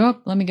been like, oh,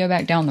 let me go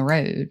back down the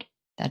road.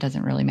 That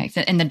doesn't really make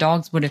sense. And the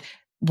dogs wouldn't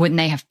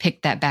they have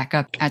picked that back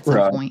up at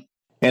some point?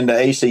 And the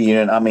AC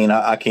unit, I mean,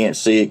 I can't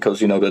see it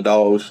because, the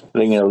dogs,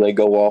 they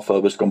go off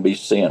of it's going to be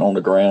sitting on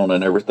the ground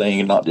and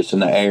everything, not just in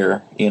the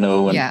air, and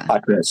I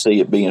couldn't see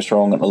it being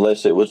strong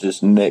unless it was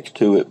just next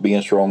to it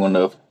being strong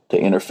enough to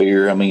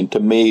interfere. I mean, to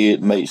me,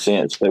 it made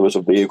sense. There was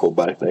a vehicle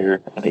back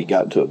there and he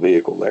got into a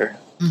vehicle there.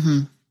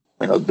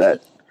 Mm-hmm.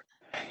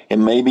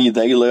 And maybe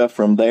they left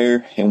from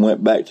there and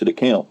went back to the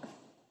camp.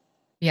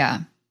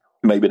 Yeah.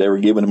 Maybe they were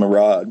giving him a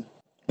ride.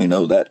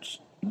 That's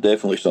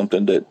definitely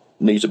something that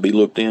needs to be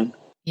looked in.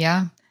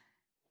 Yeah.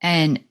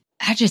 And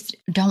I just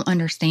don't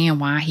understand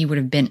why he would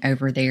have been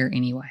over there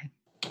anyway.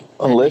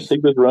 Unless he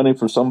was running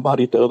from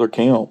somebody at the other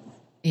camp.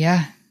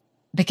 Yeah.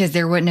 Because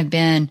there wouldn't have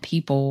been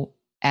people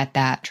at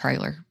that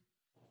trailer,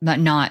 but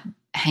not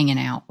hanging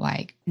out,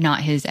 like not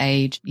his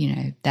age.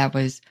 That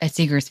was a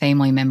Seegers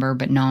family member,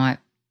 but not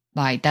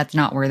like that's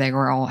not where they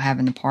were all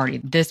having the party.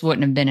 This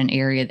wouldn't have been an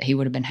area that he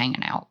would have been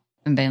hanging out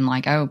and been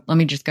like, oh, let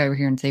me just go over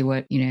here and see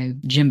what,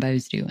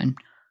 Jimbo's doing.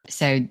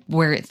 So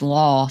where it's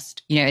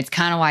lost, it's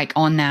kind of like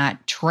on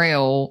that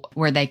trail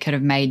where they could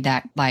have made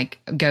that like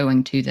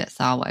going to that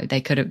silo.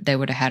 They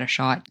would have had a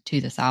shot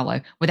to the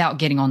silo without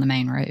getting on the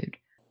main road.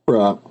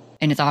 Right.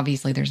 And it's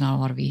obviously there's not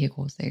a lot of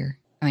vehicles there.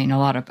 I mean, a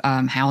lot of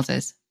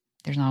houses.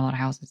 There's not a lot of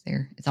houses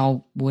there. It's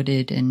all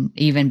wooded. And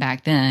even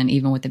back then,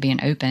 even with it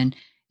being open,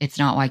 it's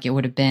not like it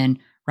would have been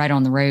right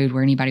on the road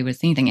where anybody would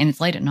see anything. And it's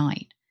late at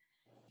night.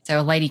 So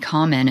a lady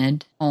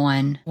commented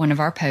on one of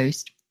our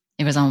posts.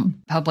 It was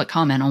on public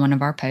comment on one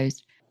of our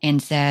posts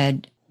and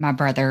said, my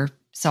brother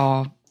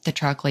saw the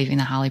truck leaving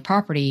the Highley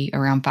property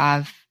around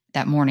 5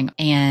 that morning.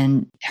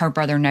 And her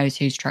brother knows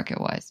whose truck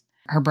it was.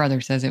 Her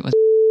brother says it was.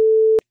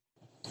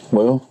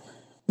 Well,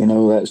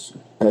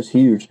 that's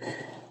huge.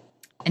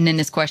 And then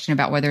this question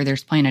about whether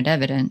there's planted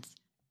evidence.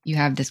 You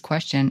have this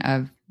question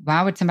of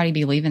why would somebody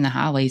be leaving the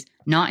Highleys,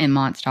 not in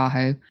Mont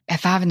Tahoe,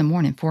 at 5 in the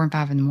morning, 4 and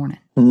 5 in the morning?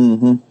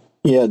 Mm-hmm.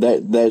 Yeah,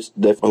 that's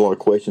definitely a lot of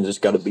questions that's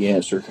got to be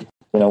answered.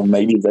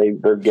 Maybe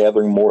they're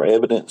gathering more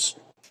evidence.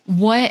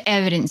 What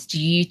evidence do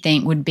you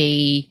think would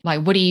be,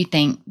 like, what do you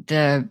think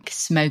the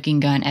smoking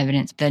gun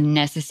evidence, the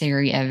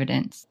necessary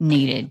evidence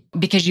needed?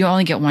 Because you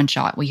only get one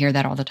shot. We hear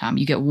that all the time.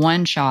 You get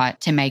one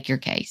shot to make your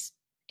case.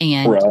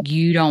 And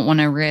you don't want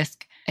to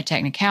risk a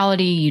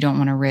technicality. You don't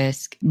want to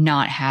risk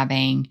not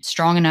having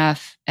strong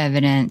enough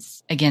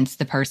evidence against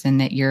the person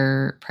that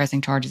you're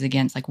pressing charges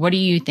against. Like, what do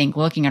you think,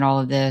 looking at all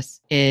of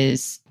this,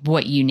 is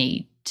what you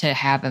need to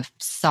have a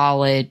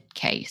solid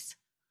case?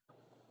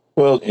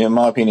 Well, in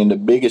my opinion, the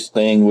biggest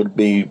thing would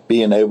be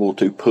being able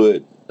to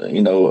put,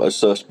 a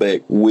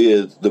suspect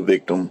with the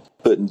victim.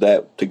 Putting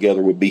that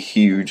together would be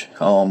huge.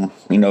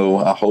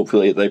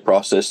 Hopefully they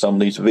process some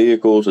of these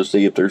vehicles to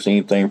see if there's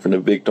anything from the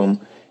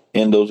victim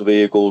in those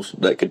vehicles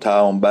that could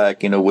tie them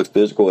back, with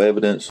physical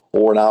evidence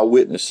or an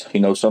eyewitness,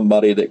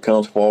 somebody that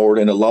comes forward.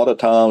 And a lot of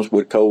times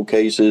with cold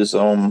cases,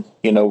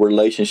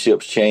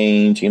 relationships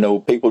change,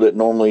 people that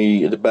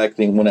normally back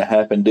then when it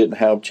happened didn't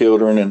have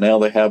children and now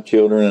they have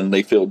children and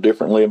they feel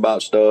differently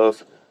about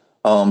stuff.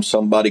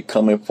 Somebody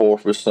coming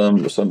forth with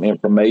some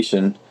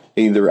information,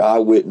 either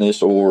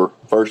eyewitness or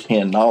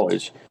firsthand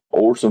knowledge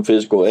or some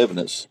physical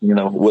evidence,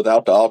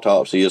 without the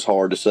autopsy, it's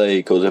hard to say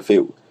because if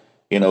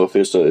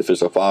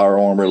it's a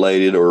firearm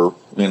related or,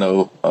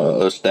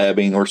 a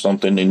stabbing or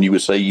something, then you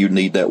would say you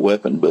need that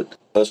weapon. But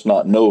us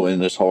not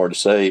knowing, it's hard to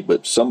say,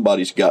 but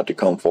somebody's got to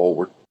come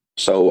forward.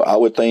 So I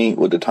would think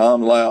with the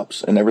time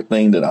lapse and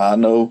everything that I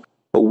know,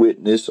 a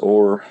witness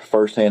or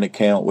firsthand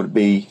account would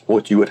be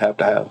what you would have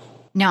to have.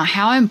 Now,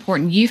 how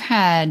important, you've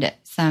had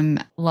some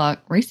luck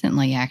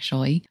recently,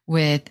 actually,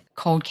 with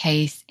cold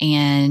case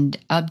and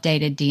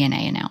updated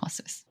DNA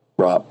analysis.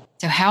 Right.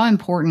 So how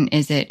important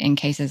is it in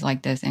cases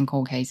like this, in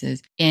cold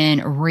cases, in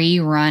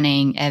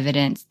rerunning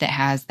evidence that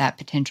has that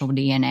potential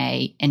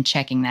DNA and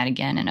checking that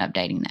again and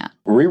updating that?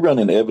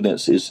 Rerunning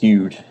evidence is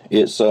huge.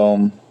 It's,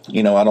 I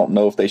don't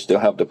know if they still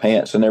have the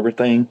pants and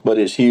everything, but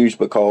it's huge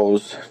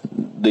because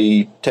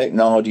the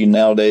technology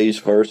nowadays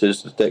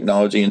versus the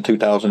technology in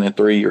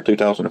 2003 or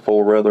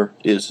 2004 rather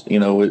is,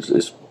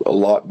 is a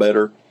lot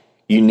better.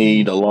 You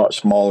need a lot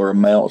smaller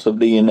amounts of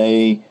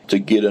DNA to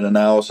get an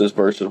analysis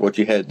versus what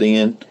you had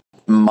then.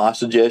 My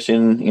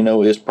suggestion,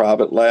 is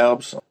private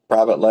labs.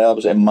 private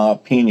labs, in my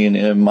opinion,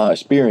 in my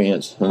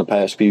experience in the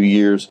past few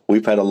years,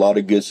 we've had a lot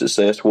of good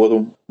success with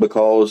them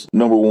because,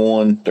 number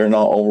one, they're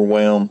not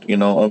overwhelmed.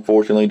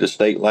 Unfortunately, the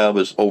state lab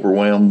is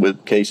overwhelmed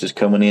with cases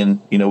coming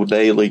in,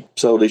 daily.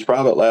 So these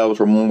private labs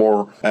are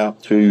more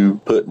apt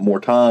to put more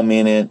time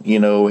in it,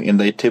 and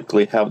they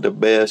typically have the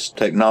best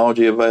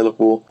technology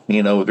available.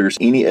 If there's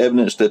any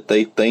evidence that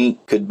they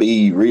think could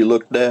be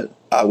relooked at,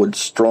 I would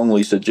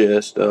strongly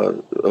suggest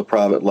a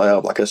private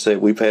lab. Like I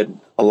said, we've had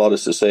a lot of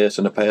success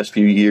in the past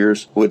few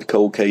years with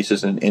cold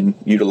cases and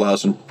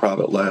utilizing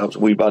private labs.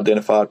 We've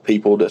identified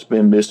people that's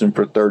been missing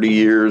for 30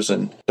 years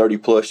and 30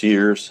 plus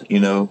years,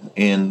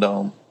 and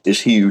it's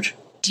huge.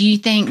 Do you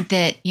think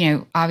that,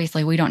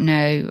 obviously we don't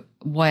know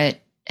what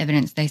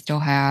evidence they still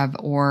have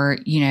or,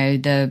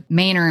 the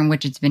manner in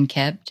which it's been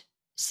kept.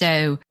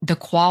 So the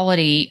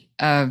quality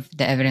of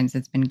the evidence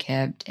that's been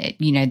kept,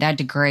 that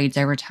degrades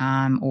over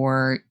time,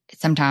 or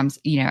sometimes,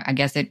 I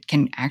guess it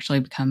can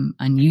actually become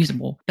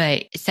unusable.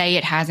 But say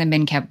it hasn't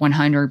been kept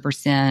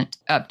 100%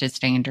 up to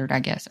standard, I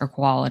guess, or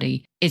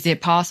quality. Is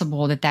it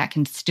possible that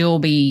can still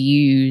be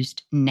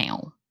used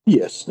now?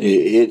 Yes,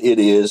 it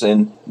is.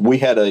 And we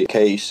had a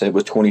case that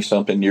was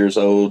 20-something years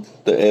old.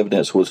 The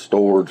evidence was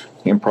stored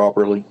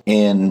improperly.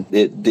 And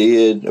it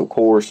did, of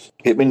course,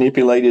 it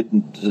manipulated,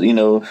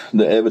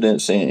 the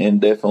evidence and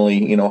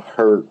definitely,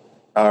 hurt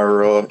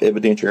our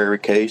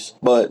evidentiary case.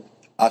 But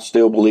I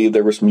still believe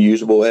there was some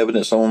usable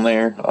evidence on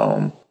there.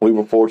 We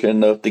were fortunate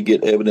enough to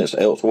get evidence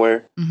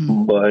elsewhere.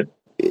 Mm-hmm. But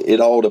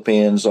it all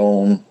depends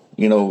on,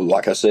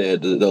 like I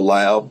said, the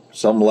lab.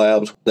 Some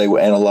labs, they will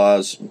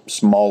analyze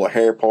smaller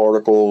hair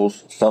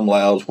particles. Some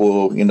labs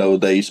will,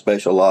 they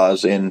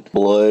specialize in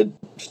blood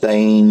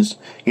stains.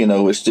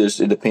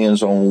 It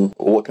depends on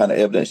what kind of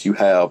evidence you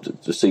have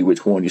to see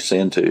which one you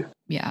send to.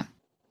 Yeah.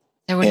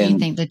 So what do you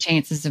think the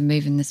chances of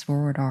moving this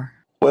forward are?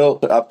 Well,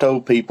 I've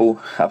told people,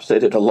 I've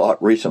said it a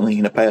lot recently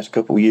in the past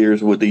couple of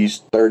years with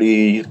these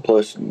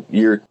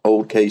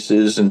 30-plus-year-old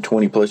cases and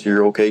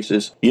 20-plus-year-old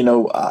cases.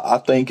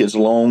 I think as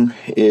long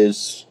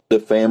as the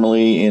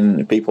family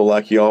and people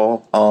like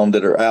y'all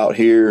that are out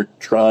here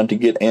trying to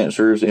get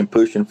answers and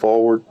pushing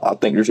forward, I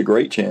think there's a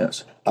great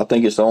chance. I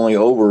think it's only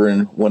over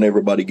when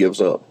everybody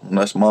gives up. And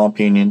that's my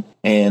opinion.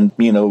 And,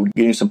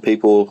 getting some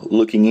people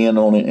looking in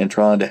on it and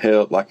trying to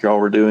help like y'all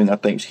are doing, I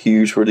think is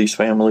huge for these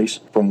families.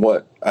 From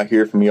what I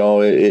hear from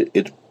y'all,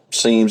 it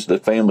seems the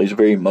family's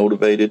very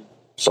motivated.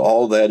 So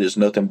all that is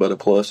nothing but a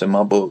plus in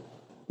my book.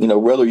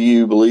 Whether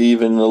you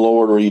believe in the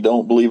Lord or you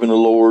don't believe in the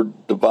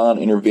Lord, divine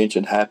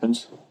intervention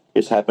happens.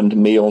 It's happened to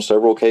me on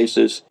several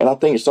cases. And I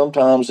think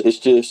sometimes it's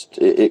just,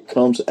 it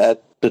comes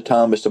at the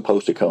time it's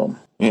supposed to come.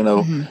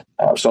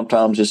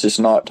 Sometimes it's just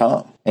not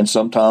time. And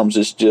sometimes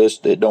it's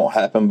just, it don't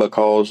happen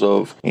because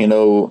of,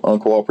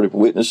 uncooperative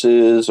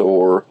witnesses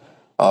or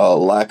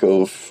lack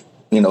of,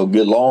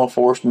 good law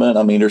enforcement.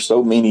 I mean, there's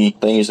so many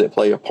things that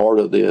play a part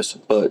of this.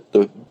 But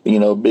the,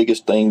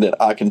 biggest thing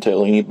that I can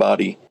tell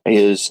anybody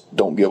is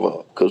don't give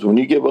up. Because when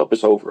you give up,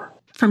 it's over.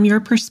 From your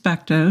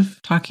perspective,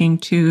 talking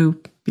to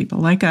people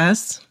like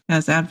us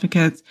as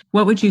advocates,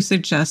 what would you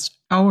suggest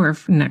our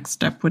next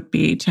step would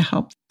be to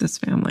help this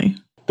family?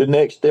 The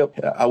next step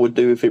I would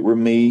do if it were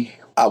me,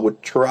 I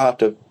would try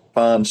to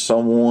find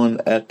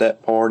someone at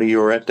that party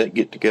or at that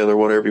get-together,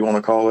 whatever you want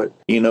to call it,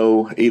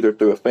 either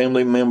through a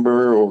family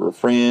member or a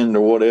friend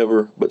or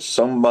whatever, but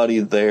somebody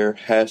there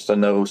has to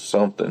know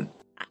something.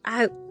 I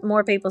hope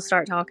more people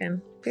start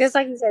talking. Because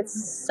like you said,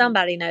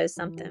 somebody knows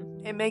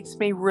something. It makes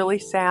me really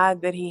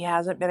sad that he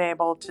hasn't been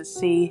able to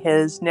see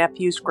his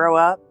nephews grow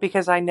up,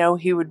 because I know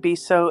he would be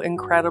so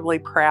incredibly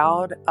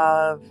proud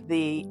of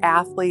the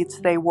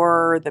athletes they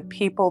were, the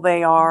people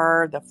they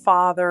are, the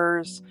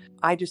fathers.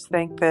 I just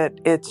think that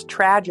it's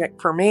tragic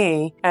for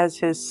me as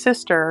his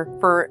sister,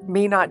 for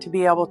me not to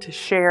be able to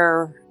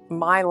share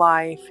my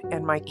life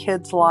and my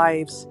kids'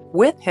 lives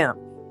with him.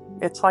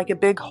 It's like a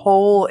big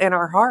hole in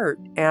our heart.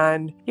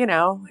 And,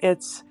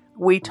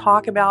 we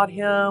talk about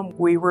him,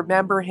 we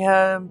remember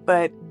him,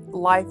 but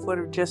life would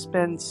have just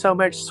been so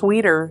much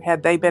sweeter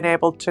had they been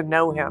able to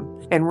know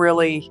him and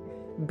really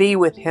be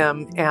with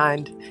him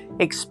and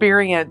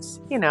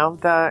experience,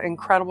 the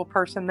incredible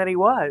person that he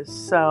was.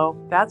 So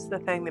that's the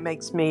thing that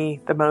makes me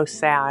the most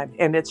sad.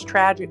 And it's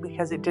tragic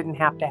because it didn't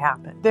have to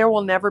happen. There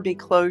will never be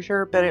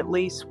closure, but at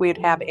least we'd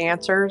have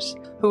answers.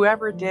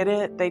 Whoever did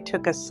it, they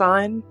took a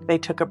son, they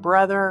took a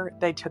brother,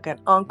 they took an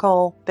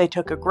uncle, they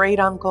took a great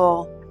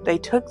uncle. They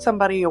took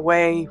somebody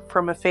away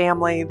from a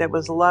family that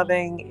was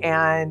loving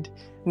and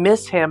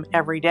miss him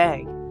every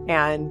day.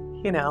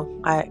 And,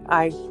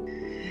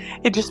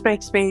 it just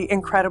makes me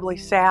incredibly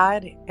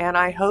sad. And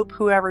I hope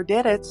whoever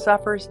did it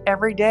suffers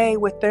every day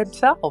with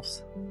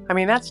themselves. I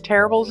mean, that's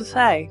terrible to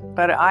say,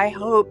 but I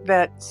hope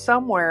that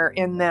somewhere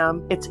in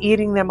them, it's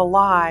eating them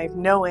alive,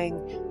 knowing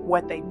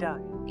what they've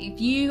done.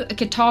 If you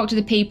could talk to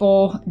the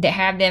people that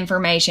have the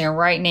information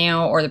right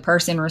now or the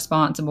person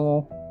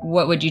responsible,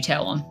 what would you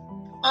tell them?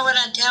 What would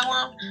I tell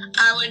them?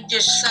 I would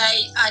just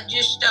say, I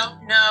just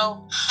don't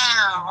know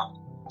how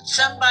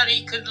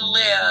somebody could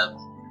live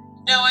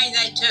knowing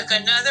they took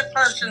another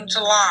person's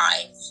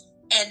life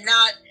and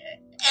not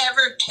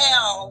ever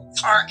tell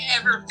or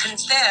ever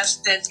confess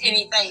that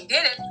anything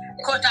did it.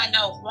 Of course, I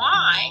know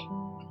why,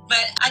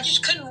 but I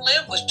just couldn't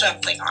live with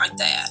something like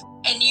that.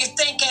 And you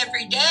think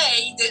every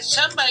day that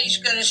somebody's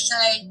going to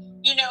say,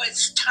 you know,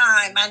 it's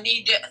time. I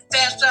need to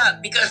fess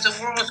up because the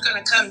world's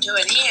going to come to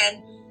an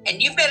end.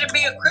 And you better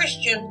be a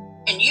Christian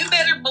and you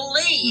better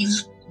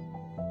believe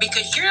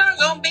because you're not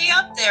going to be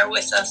up there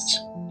with us.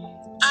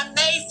 I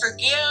may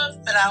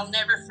forgive, but I'll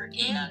never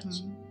forget.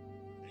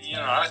 You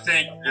know, I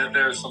think that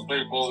there's some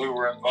people who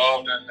were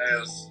involved in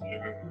this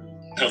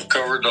who have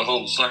covered the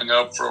whole thing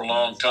up for a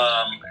long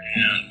time.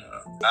 And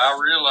I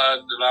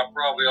realized that I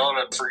probably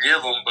ought to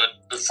forgive them, but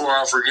before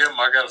I forgive them,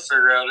 I got to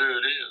figure out who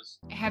it is.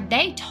 Have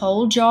they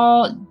told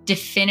y'all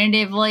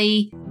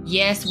definitively,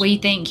 yes, we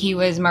think he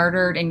was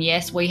murdered, and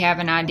yes, we have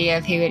an idea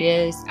of who it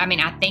is? I mean,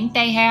 I think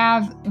they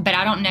have, but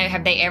I don't know,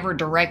 have they ever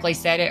directly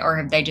said it, or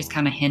have they just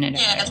kind of hinted at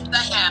it? Yes,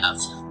 they have.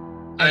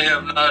 They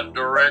have not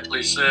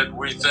directly said,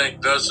 we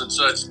think thus and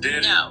such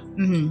did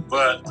it,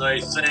 but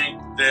they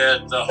think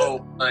that the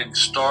whole thing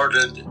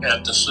started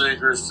at the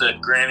Seegers at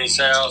Granny's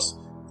house,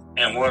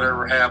 and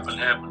whatever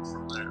happened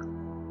from there.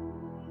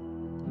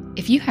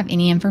 If you have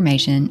any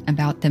information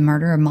about the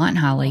murder of Mont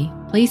Highley,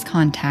 please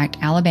contact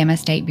Alabama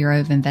State Bureau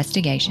of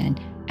Investigation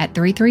at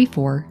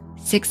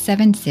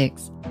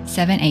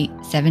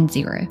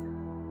 334-676-7870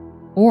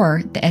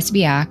 or the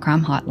SBI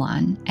Crime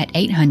Hotline at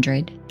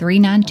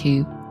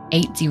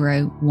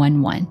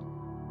 800-392-8011.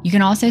 You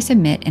can also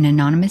submit an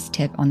anonymous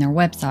tip on their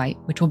website,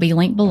 which will be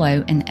linked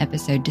below in the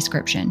episode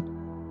description.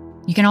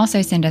 You can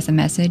also send us a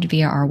message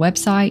via our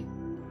website,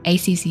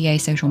 ACCA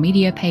social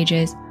media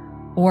pages,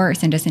 or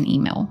send us an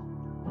email.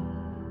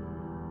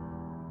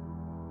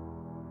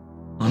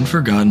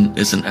 Unforgotten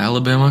is an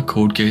Alabama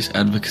cold case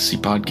advocacy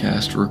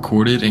podcast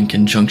recorded in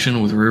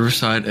conjunction with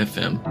Riverside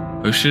FM,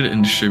 hosted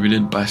and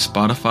distributed by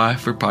Spotify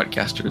for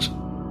podcasters.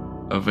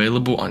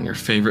 Available on your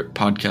favorite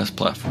podcast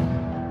platform.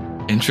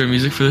 Intro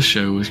music for the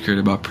show was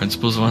created by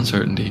Principles of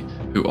Uncertainty,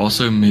 who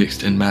also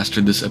mixed and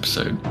mastered this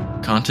episode.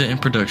 Content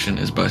and production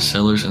is by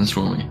Sellers and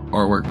Stormy,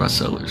 artwork by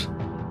Sellers.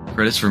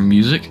 Credits for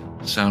music,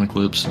 sound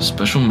clips,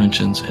 special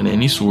mentions, and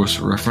any source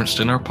referenced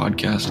in our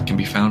podcast can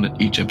be found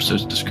at each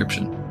episode's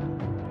description.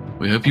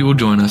 We hope you will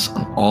join us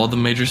on all the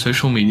major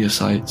social media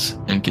sites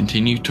and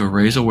continue to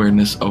raise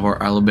awareness of our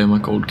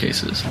Alabama cold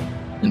cases.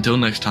 Until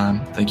next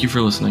time, thank you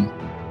for listening.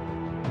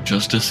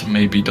 Justice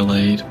may be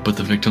delayed, but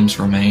the victims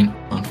remain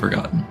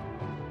unforgotten.